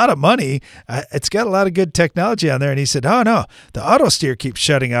a lot of money. It's got a lot of good technology on there. And he said, oh, no, the auto steer keeps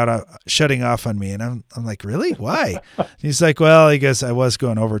shutting off on me. And I'm like, really? Why? He's like, well, he goes, I was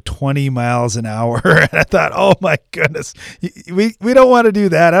going over 20 miles an hour. And I thought, oh my goodness, we don't want to do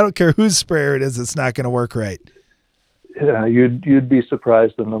that. I don't care whose sprayer it is. It's not going to work right. Yeah, you'd be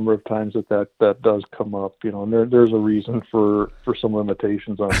surprised the number of times that does come up, and there's a reason for some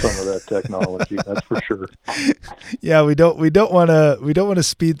limitations on some of that technology. That's for sure. Yeah, we don't want to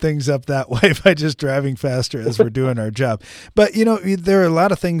speed things up that way by just driving faster as we're doing our job. But there are a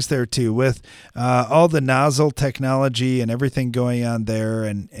lot of things there too with all the nozzle technology and everything going on there,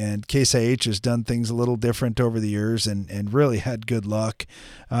 and Case IH has done things a little different over the years and really had good luck.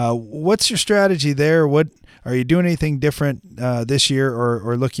 What's your strategy there? What are you doing anything different this year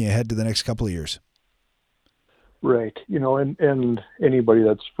or looking ahead to the next couple of years? Right. And anybody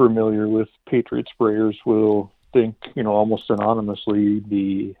that's familiar with Patriot sprayers will think, almost synonymously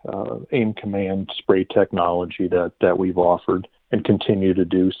the Aim Command spray technology that we've offered and continue to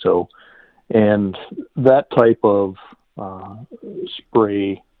do so. And that type of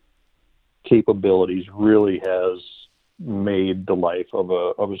spray capabilities really has made the life of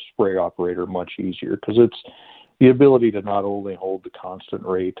a spray operator much easier, because it's the ability to not only hold the constant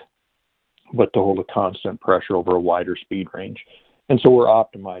rate, but to hold a constant pressure over a wider speed range. And so we're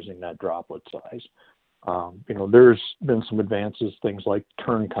optimizing that droplet size. There's been some advances, things like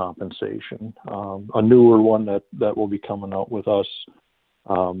turn compensation. A newer one that will be coming out with us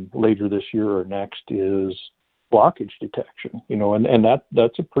later this year or next is blockage detection, and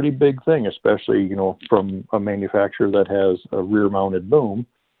that's a pretty big thing, especially, from a manufacturer that has a rear mounted boom.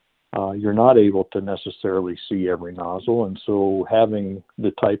 You're not able to necessarily see every nozzle. And so having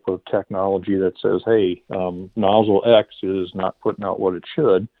the type of technology that says, hey, nozzle X is not putting out what it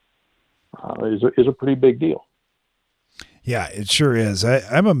should, is a pretty big deal. Yeah, it sure is.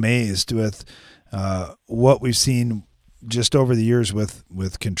 I'm amazed with what we've seen just over the years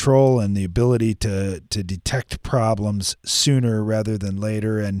with control and the ability to detect problems sooner rather than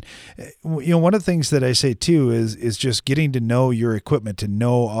later. And one of the things that I say too is just getting to know your equipment, to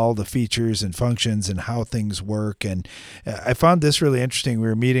know all the features and functions and how things work. And I found this really interesting. We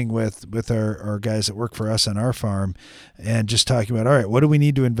were meeting with our guys that work for us on our farm and just talking about, all right, what do we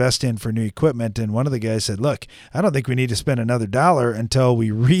need to invest in for new equipment? And one of the guys said, look, I don't think we need to spend another $1 until we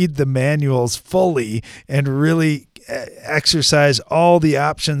read the manuals fully and really exercise all the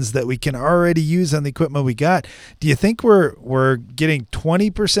options that we can already use on the equipment we got. Do you think we're getting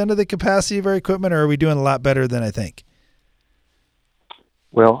 20% of the capacity of our equipment, or are we doing a lot better than I think?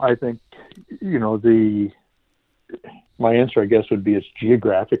 Well, I think, my answer, I guess, would be it's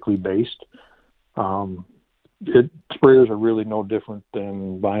geographically based. Sprayers are really no different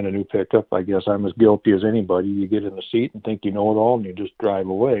than buying a new pickup. I guess I'm as guilty as anybody. You get in the seat and think you know it all, and you just drive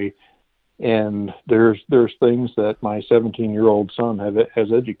away. And there's things that my 17-year-old son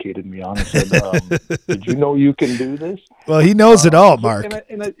has educated me on and said, did you know you can do this? Well, he knows it all, Mark.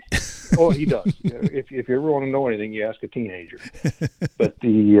 Oh, he does. If you ever want to know anything, you ask a teenager. But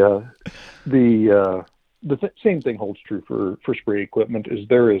the same thing holds true for spray equipment. Is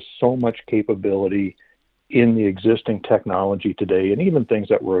there is so much capability in the existing technology today, and even things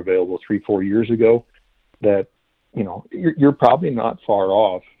that were available 3-4 years ago, that you're probably not far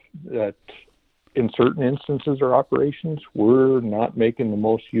off. That in certain instances or operations, we're not making the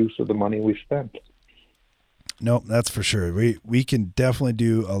most use of the money we spent. Nope, that's for sure. We can definitely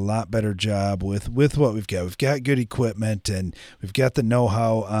do a lot better job with what we've got. We've got good equipment, and we've got the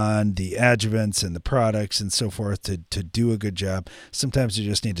know-how on the adjuvants and the products and so forth to do a good job. Sometimes you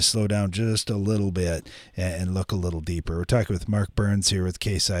just need to slow down just a little bit and look a little deeper. We're talking with Mark Burns here with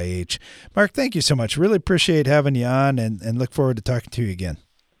Case IH. Mark, thank you so much. Really appreciate having you on, and look forward to talking to you again.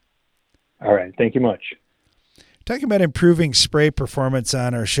 All right. Thank you much. Talking about improving spray performance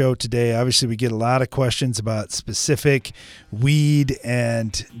on our show today. Obviously, we get a lot of questions about specific weed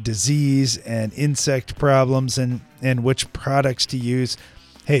and disease and insect problems and which products to use.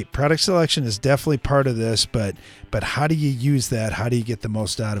 Hey, product selection is definitely part of this, but how do you use that? How do you get the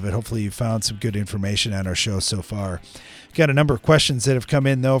most out of it? Hopefully you found some good information on our show so far. We've got a number of questions that have come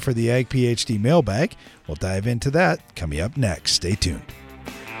in, though, for the Ag PhD mailbag. We'll dive into that coming up next. Stay tuned.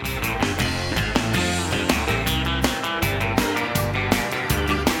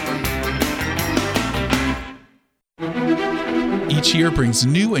 Each year brings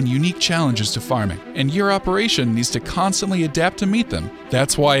new and unique challenges to farming, and your operation needs to constantly adapt to meet them.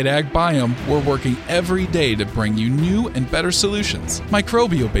 That's why at Ag Biome, we're working every day to bring you new and better solutions,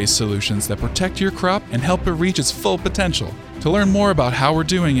 microbial-based solutions that protect your crop and help it reach its full potential. To learn more about how we're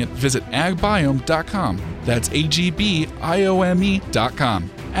doing it, visit agbiome.com. That's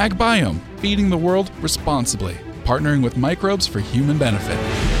AGBIOME.com. Ag Biome, feeding the world responsibly, partnering with microbes for human benefit.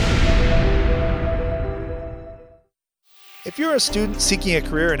 If you're a student seeking a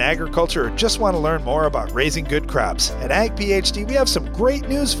career in agriculture or just want to learn more about raising good crops, at Ag PhD we have some great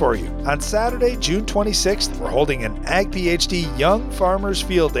news for you. On Saturday, June 26th, we're holding an Ag PhD Young Farmers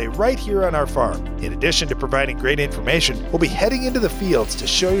Field Day right here on our farm. In addition to providing great information, we'll be heading into the fields to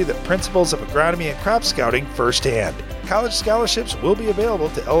show you the principles of agronomy and crop scouting firsthand. College scholarships will be available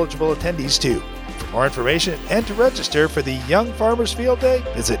to eligible attendees too. For more information and to register for the Young Farmers Field Day,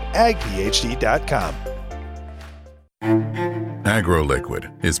 visit agphd.com.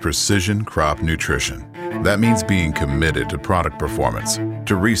 AgroLiquid is precision crop nutrition. That means being committed to product performance,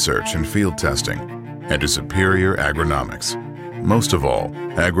 to research and field testing, and to superior agronomics. Most of all,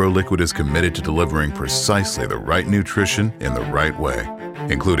 AgroLiquid is committed to delivering precisely the right nutrition in the right way,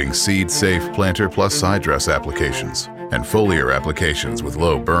 including seed-safe planter plus side dress applications and foliar applications with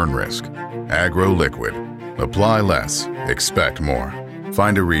low burn risk. AgroLiquid. Apply less, expect more.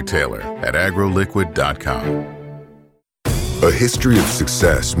 Find a retailer at agroliquid.com. A history of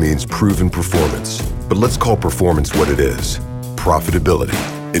success means proven performance, but let's call performance what it is: profitability.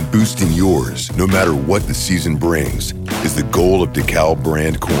 And boosting yours, no matter what the season brings, is the goal of DeKalb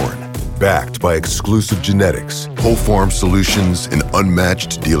brand corn. Backed by exclusive genetics, whole farm solutions, and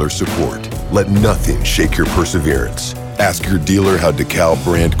unmatched dealer support. Let nothing shake your perseverance. Ask your dealer how DeKalb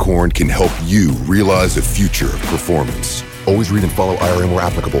brand corn can help you realize a future of performance. Always read and follow IRM where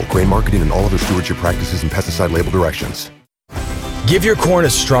applicable, grain marketing and all other stewardship practices and pesticide label directions. Give your corn a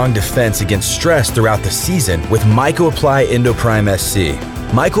strong defense against stress throughout the season with MycoApply Endoprime SC.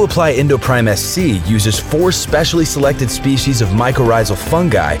 MycoApply Endoprime SC uses 4 specially selected species of mycorrhizal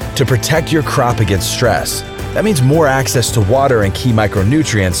fungi to protect your crop against stress. That means more access to water and key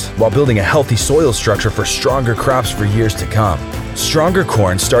micronutrients while building a healthy soil structure for stronger crops for years to come. Stronger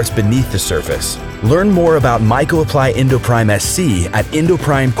corn starts beneath the surface. Learn more about MycoApply Endoprime SC at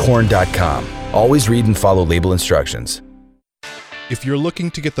endoprimecorn.com. Always read and follow label instructions. If you're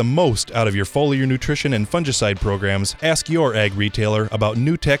looking to get the most out of your foliar nutrition and fungicide programs, ask your ag retailer about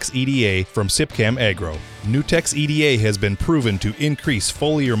Nutex EDA from Sipcam Agro. Nutex EDA has been proven to increase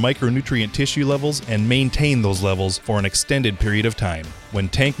foliar micronutrient tissue levels and maintain those levels for an extended period of time. When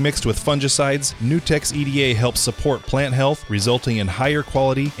tank mixed with fungicides, Nutex EDA helps support plant health, resulting in higher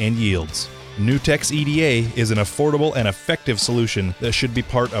quality and yields. Nutex EDA is an affordable and effective solution that should be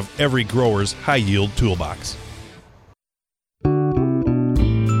part of every grower's high-yield toolbox.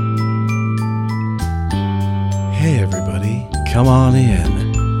 Hey everybody, come on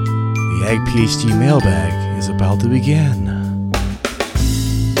in. The Ag PhD mailbag is about to begin.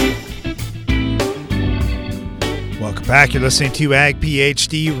 Welcome back. You're listening to Ag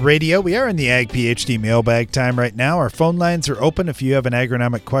PhD Radio. We are in the Ag PhD mailbag time right now. Our phone lines are open if you have an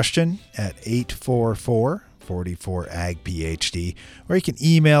agronomic question at 844-44-AG-PhD, or you can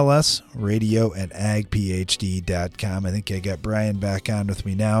email us, radio@agphd.com. I think I got Brian back on with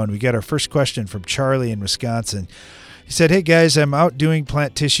me now, and we got our first question from Charlie in Wisconsin. He said, hey guys, I'm out doing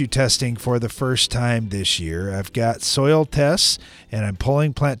plant tissue testing for the first time this year. I've got soil tests and I'm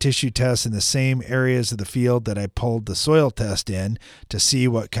pulling plant tissue tests in the same areas of the field that I pulled the soil test in to see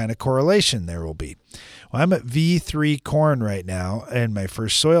what kind of correlation there will be. Well, I'm at V3 corn right now, and my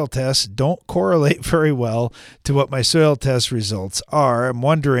first soil tests don't correlate very well to what my soil test results are. I'm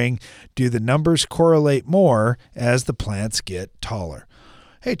wondering, do the numbers correlate more as the plants get taller?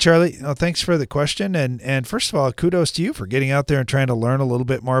 Hey, Charlie, thanks for the question. And first of all, kudos to you for getting out there and trying to learn a little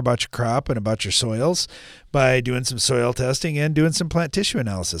bit more about your crop and about your soils by doing some soil testing and doing some plant tissue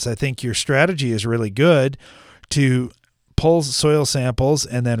analysis. I think your strategy is really good to pull soil samples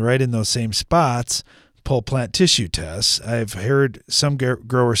and then right in those same spots, pull plant tissue tests. I've heard some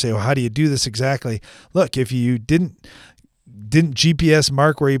growers say, well, how do you do this exactly? Look, if you didn't GPS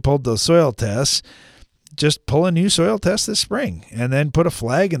mark where you pulled those soil tests, just pull a new soil test this spring and then put a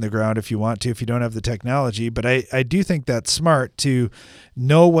flag in the ground if you want to, if you don't have the technology. But I do think that's smart to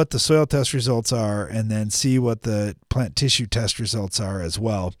know what the soil test results are and then see what the plant tissue test results are as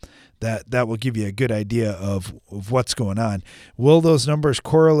well. That will give you a good idea of what's going on. Will those numbers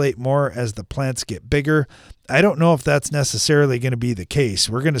correlate more as the plants get bigger? I don't know if that's necessarily going to be the case.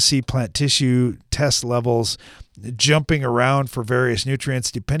 We're going to see plant tissue test levels jumping around for various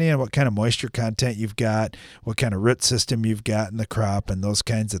nutrients depending on what kind of moisture content you've got, what kind of root system you've got in the crop, and those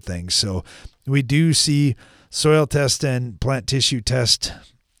kinds of things. So we do see soil test and plant tissue test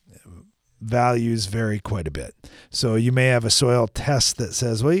values vary quite a bit. So you may have a soil test that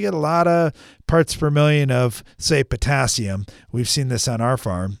says, well, you get a lot of parts per million of, say, potassium. We've seen this on our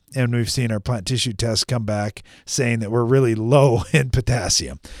farm, and we've seen our plant tissue tests come back saying that we're really low in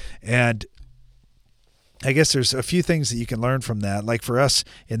potassium. And I guess there's a few things that you can learn from that. Like for us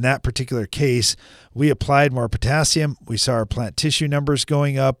in that particular case, we applied more potassium. We saw our plant tissue numbers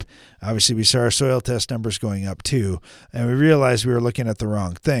going up. Obviously, we saw our soil test numbers going up too. And we realized we were looking at the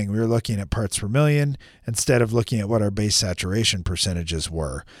wrong thing. We were looking at parts per million instead of looking at what our base saturation percentages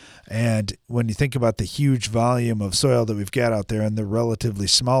were. And when you think about the huge volume of soil that we've got out there and the relatively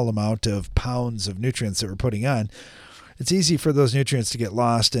small amount of pounds of nutrients that we're putting on, it's easy for those nutrients to get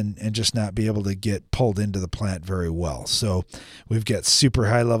lost and just not be able to get pulled into the plant very well. So we've got super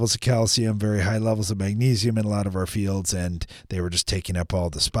high levels of calcium, very high levels of magnesium in a lot of our fields, and they were just taking up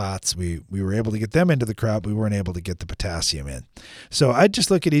all the spots. We were able to get them into the crop. We weren't able to get the potassium in. So I'd just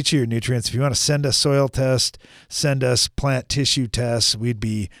look at each of your nutrients. If you want to send us soil tests, send us plant tissue tests, we'd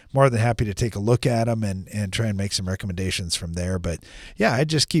be more than happy to take a look at them and try and make some recommendations from there. But yeah, I'd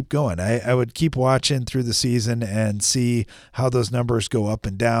just keep going. I would keep watching through the season and see how those numbers go up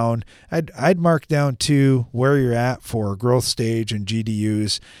and down. I'd mark down to where you're at for growth stage and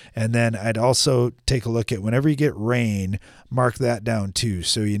GDUs, and then I'd also take a look at whenever you get rain, mark that down too,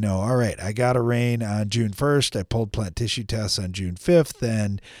 so you know, all right, I got a rain on June 1st, I pulled plant tissue tests on June 5th,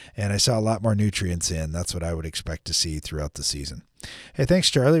 and I saw a lot more nutrients in. That's what I would expect to see throughout the season. Hey, thanks,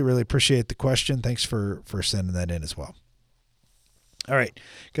 Charlie. Really appreciate the question. Thanks for sending that in as well. All right,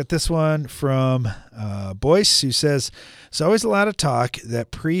 got this one from Boyce, who says, there's always a lot of talk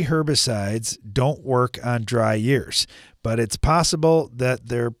that pre-herbicides don't work on dry years, but it's possible that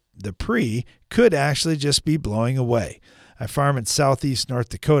the pre could actually just be blowing away. I farm in southeast North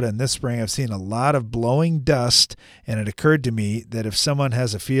Dakota, and this spring I've seen a lot of blowing dust, and it occurred to me that if someone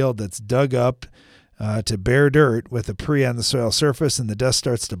has a field that's dug up to bare dirt with a pre on the soil surface and the dust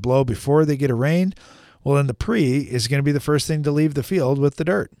starts to blow before they get a rain, well, then the pre is going to be the first thing to leave the field with the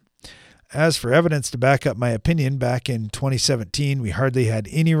dirt. As for evidence to back up my opinion, back in 2017, we hardly had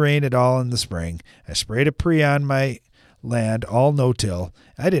any rain at all in the spring. I sprayed a pre on my land, all no-till.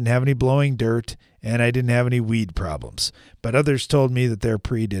 I didn't have any blowing dirt, and I didn't have any weed problems. But others told me that their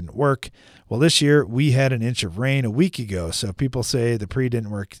pre didn't work. Well, this year, we had an inch of rain a week ago, so if people say the pre didn't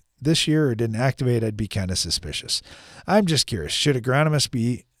work this year or didn't activate, I'd be kind of suspicious. I'm just curious, should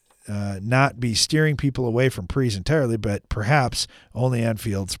agronomists not be steering people away from pre's entirely, but perhaps only on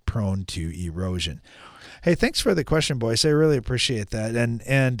fields prone to erosion? Hey, thanks for the question, Boyce. I really appreciate that.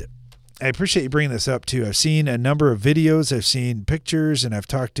 And I appreciate you bringing this up too. I've seen a number of videos, I've seen pictures, and I've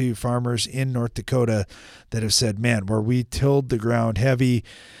talked to farmers in North Dakota that have said, man, where we tilled the ground heavy,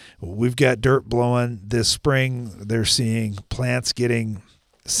 we've got dirt blowing this spring. They're seeing plants getting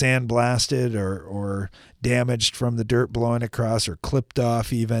sandblasted or damaged from the dirt blowing across or clipped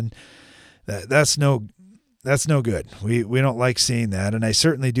off even. That's no good. We don't like seeing that. And I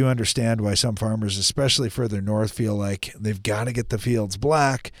certainly do understand why some farmers, especially further north, feel like they've got to get the fields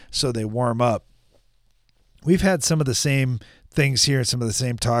black so they warm up. We've had some of the same things here and some of the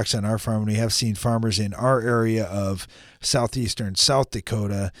same talks on our farm. We have seen farmers in our area of southeastern South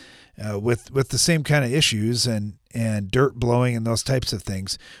Dakota with the same kind of issues. And and dirt blowing and those types of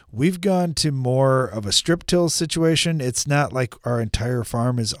things. We've gone to more of a strip till situation. It's not like our entire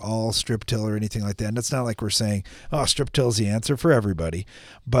farm is all strip till or anything like that. And it's not like we're saying, oh, strip till is the answer for everybody.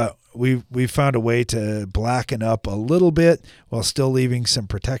 But we've found a way to blacken up a little bit while still leaving some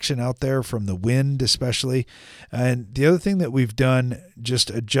protection out there from the wind especially. And the other thing that we've done, just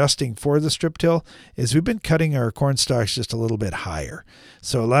adjusting for the strip till, is we've been cutting our corn stalks just a little bit higher.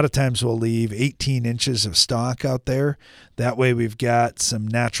 So a lot of times we'll leave 18 inches of stalk out there. That way we've got some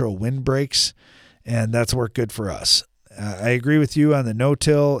natural wind breaks, and that's worked good for us. I agree with you on the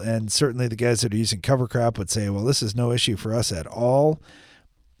no-till, and certainly the guys that are using cover crop would say, well, this is no issue for us at all.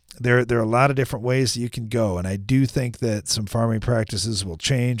 There are a lot of different ways that you can go, and I do think that some farming practices will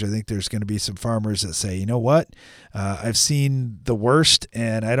change. I think there's going to be some farmers that say, you know what, I've seen the worst,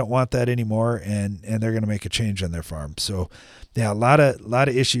 and I don't want that anymore, and they're going to make a change on their farm. So, yeah, a lot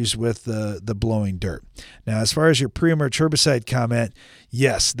of issues with the blowing dirt. Now, as far as your pre-emerge herbicide comment,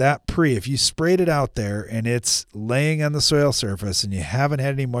 yes, that if you sprayed it out there and it's laying on the soil surface and you haven't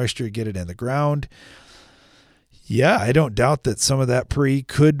had any moisture to get it in the ground, yeah, I don't doubt that some of that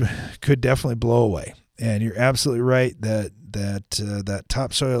could definitely blow away. And you're absolutely right that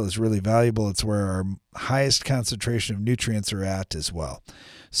topsoil is really valuable. It's where our highest concentration of nutrients are at as well.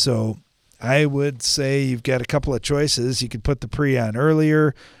 So I would say you've got a couple of choices. You could put the pre on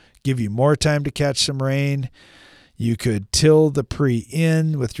earlier, give you more time to catch some rain. You could till the pre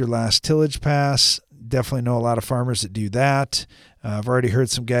in with your last tillage pass. Definitely know a lot of farmers that do that. I've already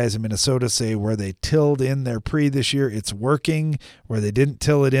heard some guys in Minnesota say where they tilled in their pre this year, it's working. Where they didn't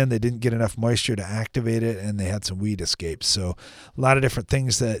till it in, they didn't get enough moisture to activate it, and they had some weed escapes. So a lot of different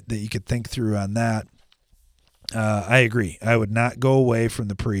things that you could think through on that. I agree. I would not go away from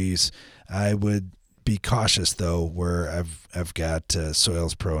the pre's. I would be cautious, though, where I've got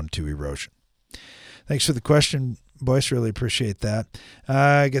soils prone to erosion. Thanks for the question, Boyce. Really appreciate that.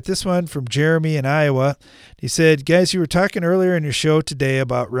 I got this one from Jeremy in Iowa. He said, guys, you were talking earlier in your show today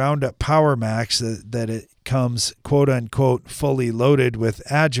about Roundup Power Max, that it comes, quote unquote, fully loaded with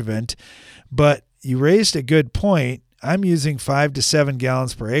adjuvant, but you raised a good point. I'm using 5 to 7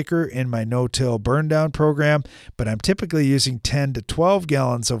 gallons per acre in my no-till burn down program, but I'm typically using 10 to 12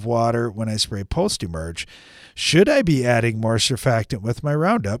 gallons of water when I spray post-emerge. Should I be adding more surfactant with my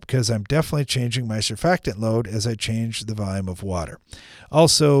Roundup? Because I'm definitely changing my surfactant load as I change the volume of water.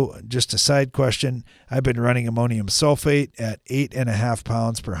 Also, just a side question, I've been running ammonium sulfate at 8.5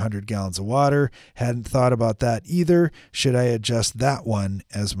 pounds per 100 gallons of water. Hadn't thought about that either. Should I adjust that one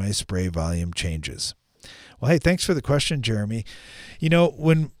as my spray volume changes? Well, hey, thanks for the question, Jeremy. You know,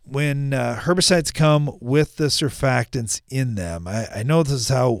 when herbicides come with the surfactants in them, I know this is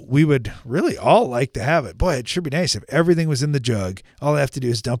how we would really all like to have it. Boy, it should be nice if everything was in the jug. All I have to do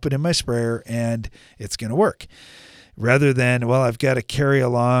is dump it in my sprayer and it's going to work. Rather than, well, I've got to carry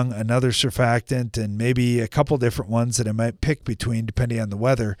along another surfactant and maybe a couple different ones that I might pick between depending on the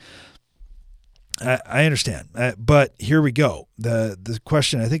weather. I understand. But here we go. The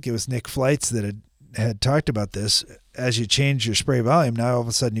question, I think it was Nick Flights that had talked about this. As you change your spray volume, now all of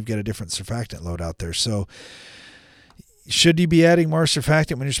a sudden you've got a different surfactant load out there. So should you be adding more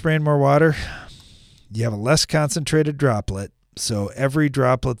surfactant when you're spraying more water? You have a less concentrated droplet. So every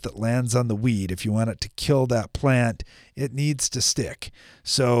droplet that lands on the weed, if you want it to kill that plant, it needs to stick.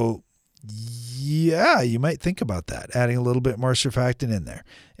 So yeah, you might think about that, adding a little bit more surfactant in there.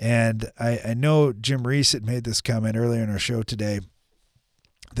 And I know Jim Reese had made this comment earlier in our show today,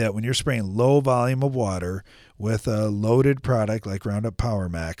 that when you're spraying low volume of water with a loaded product like Roundup Power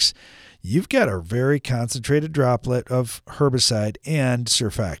Max, you've got a very concentrated droplet of herbicide and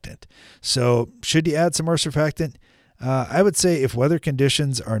surfactant. So should you add some more surfactant? I would say if weather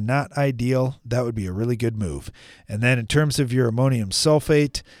conditions are not ideal, that would be a really good move. And then in terms of your ammonium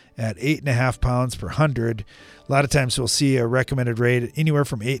sulfate at 8.5 pounds per 100, a lot of times we'll see a recommended rate anywhere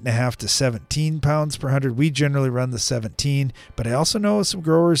from 8.5 to 17 pounds per 100. We generally run the 17, but I also know some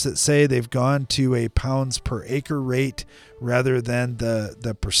growers that say they've gone to a pounds per acre rate rather than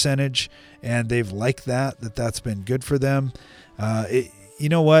the percentage, and they've liked that's been good for them. You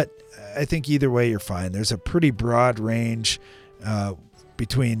know what? I think either way you're fine. There's a pretty broad range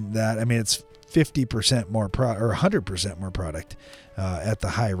between that. I mean, it's 50% more or 100% more product at the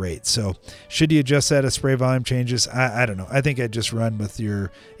high rate. So should you adjust that as spray volume changes? I don't know. I think I'd just run with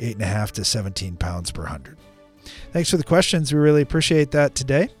your 8.5 to 17 pounds per 100. Thanks for the questions. We really appreciate that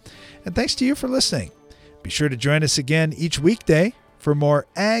today. And thanks to you for listening. Be sure to join us again each weekday for more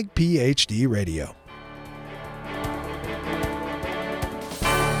Ag PhD Radio.